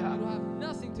mis you hijas. don't have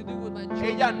nothing to do with my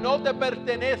Ellas children. no te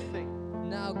pertenecen,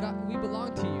 Now, God, we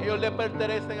belong to you. ellos le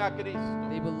pertenecen a Cristo.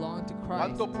 They belong to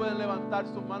Christ. ¿Cuántos pueden levantar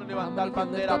sus manos y How levantar many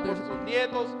can lift bandera up por their- sus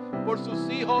nietos, por sus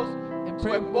hijos, And su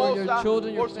pray for your esposa,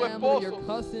 children, your por su family, your esposo?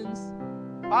 cousins.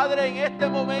 Padre, en este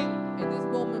momento In this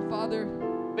moment, Father,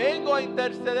 vengo a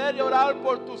interceder y orar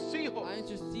por tus hijos. I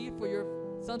intercede for your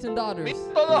sons and daughters.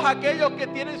 Mira todos aquellos que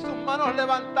tienen sus manos Look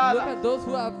levantadas, at those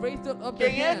who have raised up que their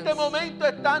en este hands, momento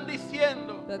están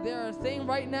diciendo, that they are saying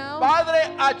right now,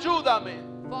 Padre, ayúdame.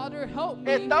 Father, help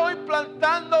me Estaba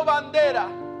implantando bandera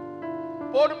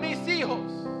por mis hijos,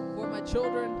 for my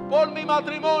children, por mi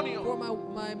matrimonio, for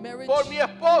my marriage, por mi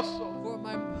esposo, for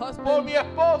my por husband, mi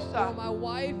esposa, for my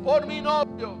wife, por mi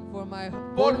novio, for my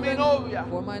por mi boyfriend, novia.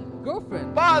 for my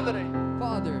girlfriend. Padre,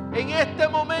 Father, en este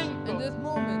in momento this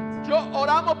moment, yo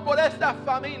oramos por esta we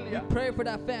familia, pray for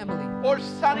that family, por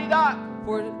sanidad,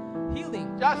 for healing,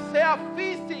 ya sea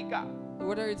física,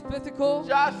 whether it's physical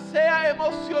ya sea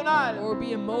emocional, or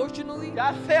be emotionally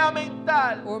ya sea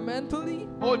mental or mentally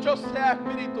o yo sea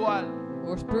espiritual.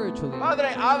 or spiritually.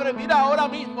 Padre, abre, mira ahora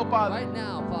mismo, Padre, Right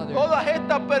now, Father, todas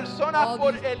estas personas All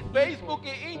por these el people, Facebook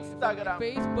e Instagram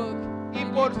Facebook, y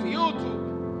and por YouTube,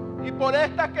 YouTube y por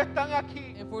estas que están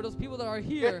aquí, and for those people that are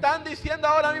que here, están diciendo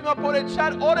ahora mismo por el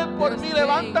chat, oren por they're mí, saying,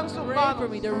 levantan sus pray manos. for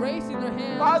me. They're raising their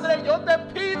hands. Padre, yo te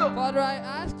pido Father, I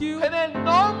ask you, en el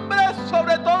nombre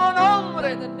sobre todo in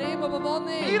nombre, the name of all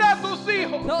names, mira a tus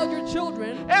hijos, tell your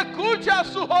children escucha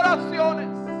sus oraciones.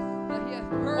 that He has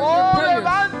heard Oh, your prayers.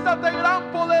 levántate,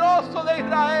 gran poderoso de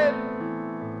Israel,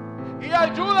 y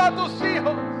ayuda a tus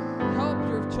hijos. Help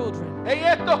your children en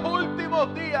estos últimos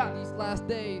in días. these last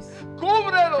days.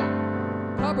 Cúbrelo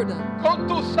Cover them con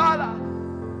tus alas.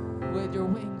 with your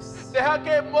wings. Deja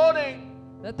que moren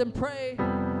Let them pray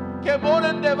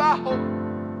debajo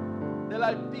del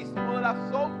Altísimo, de la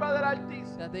sombra del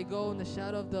Altísimo. that they go in the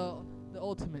shadow of the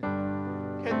ultimate.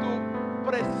 Que tu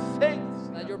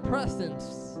That your presencia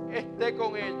presence esté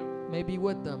con ellos. may be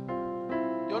with them.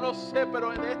 Yo no sé,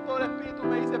 pero en esto el Espíritu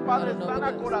me dice, Padre, I don't know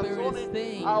sana what the Spirit is corazones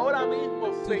saying. ahora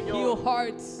mismo, To heal Señor.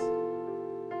 hearts.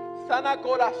 Sana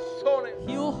corazones,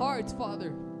 Heal hearts,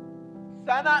 Father.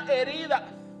 sana heridas.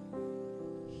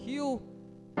 Heal.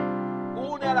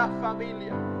 Une a la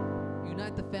familia,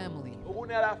 Unite the family.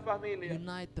 une a la familia.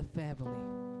 Unite the family.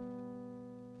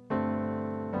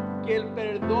 Que el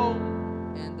perdón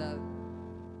And the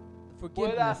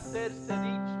pueda forgiveness hacerse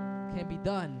dicho can be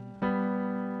done.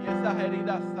 y esas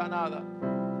heridas sanadas.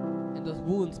 And those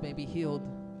wounds may be healed.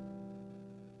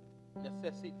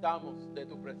 Necesitamos de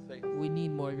tu presencia. We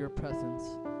need more of your presence.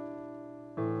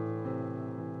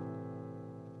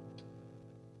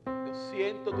 Yo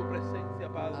siento tu presencia,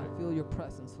 Padre. I feel your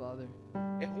presence, Father.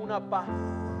 Es una paz,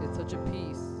 It's such a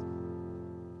peace.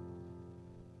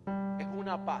 es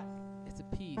una paz. It's a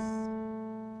peace.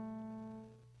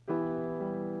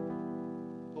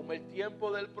 Como el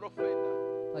tiempo del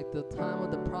profeta, Like the time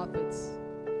of the prophets,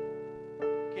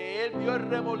 que él vio el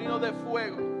remolino de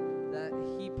fuego, that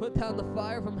he put down the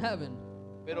fire from heaven,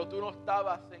 pero tú no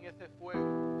estabas en ese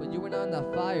fuego. but you were not in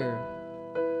that fire.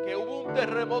 Que hubo un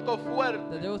terremoto That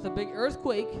fuerte, there was a big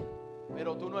earthquake,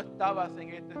 pero tú no estabas en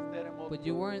este terremoto. but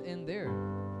you weren't in there.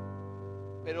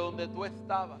 Pero donde tú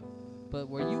estabas, But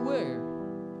where you were,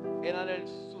 era en el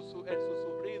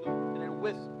susurrido, en el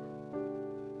whisper,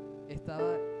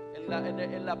 estaba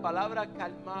en la palabra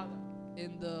calmada.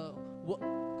 in the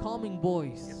calming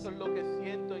voice. Eso es lo que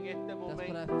siento en este That's what I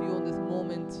momento. feel in this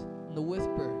moment, in the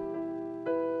whisper,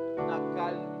 Una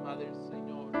calma del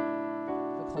Señor,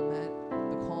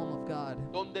 the calm of God,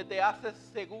 donde te haces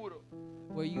seguro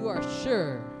where you are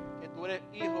sure que tú eres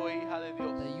hijo e hija de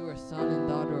Dios. that you are son and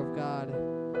daughter of God.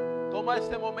 Toma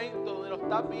ese momento donde lo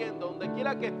estás viendo, donde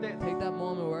quiera que estés, Take that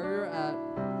moment wherever you're at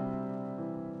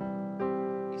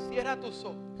y cierra tus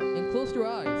ojos and close your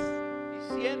eyes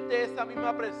y siente esa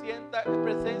misma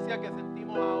presencia que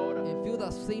sentimos ahora. and feel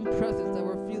that same presence that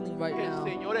we're feeling right Que el now.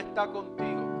 Señor está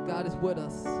contigo, God is with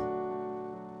us.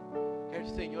 que el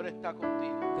Señor está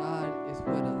contigo. God is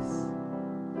with us.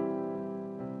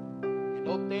 Que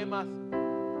no temas,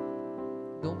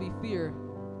 Don't be fear,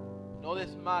 no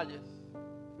desmayes,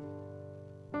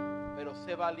 pero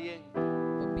sé valiente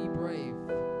but be brave.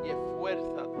 y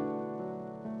esfuérzate.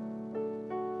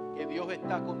 Que Dios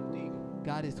está contigo,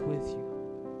 God is with you.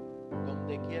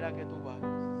 donde quiera que tú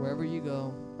vayas. Wherever you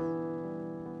go,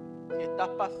 Si estás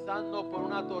pasando por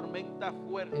una tormenta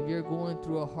fuerte if you're going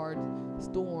through a hard o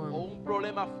storm un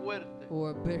problema fuerte,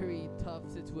 or a very tough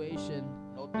situation,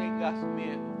 no tengas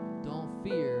miedo. don't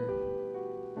fear.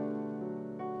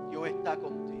 Dios está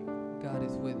contigo God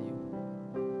is with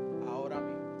you ahora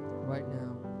mismo. right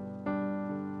now.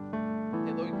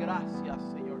 Te doy gracias,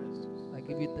 Señor Jesús, I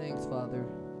give you thanks, Father,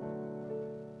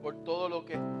 por todo lo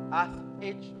que has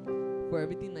hecho for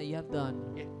everything that you have done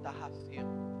y estás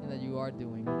haciendo. and that you are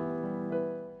doing.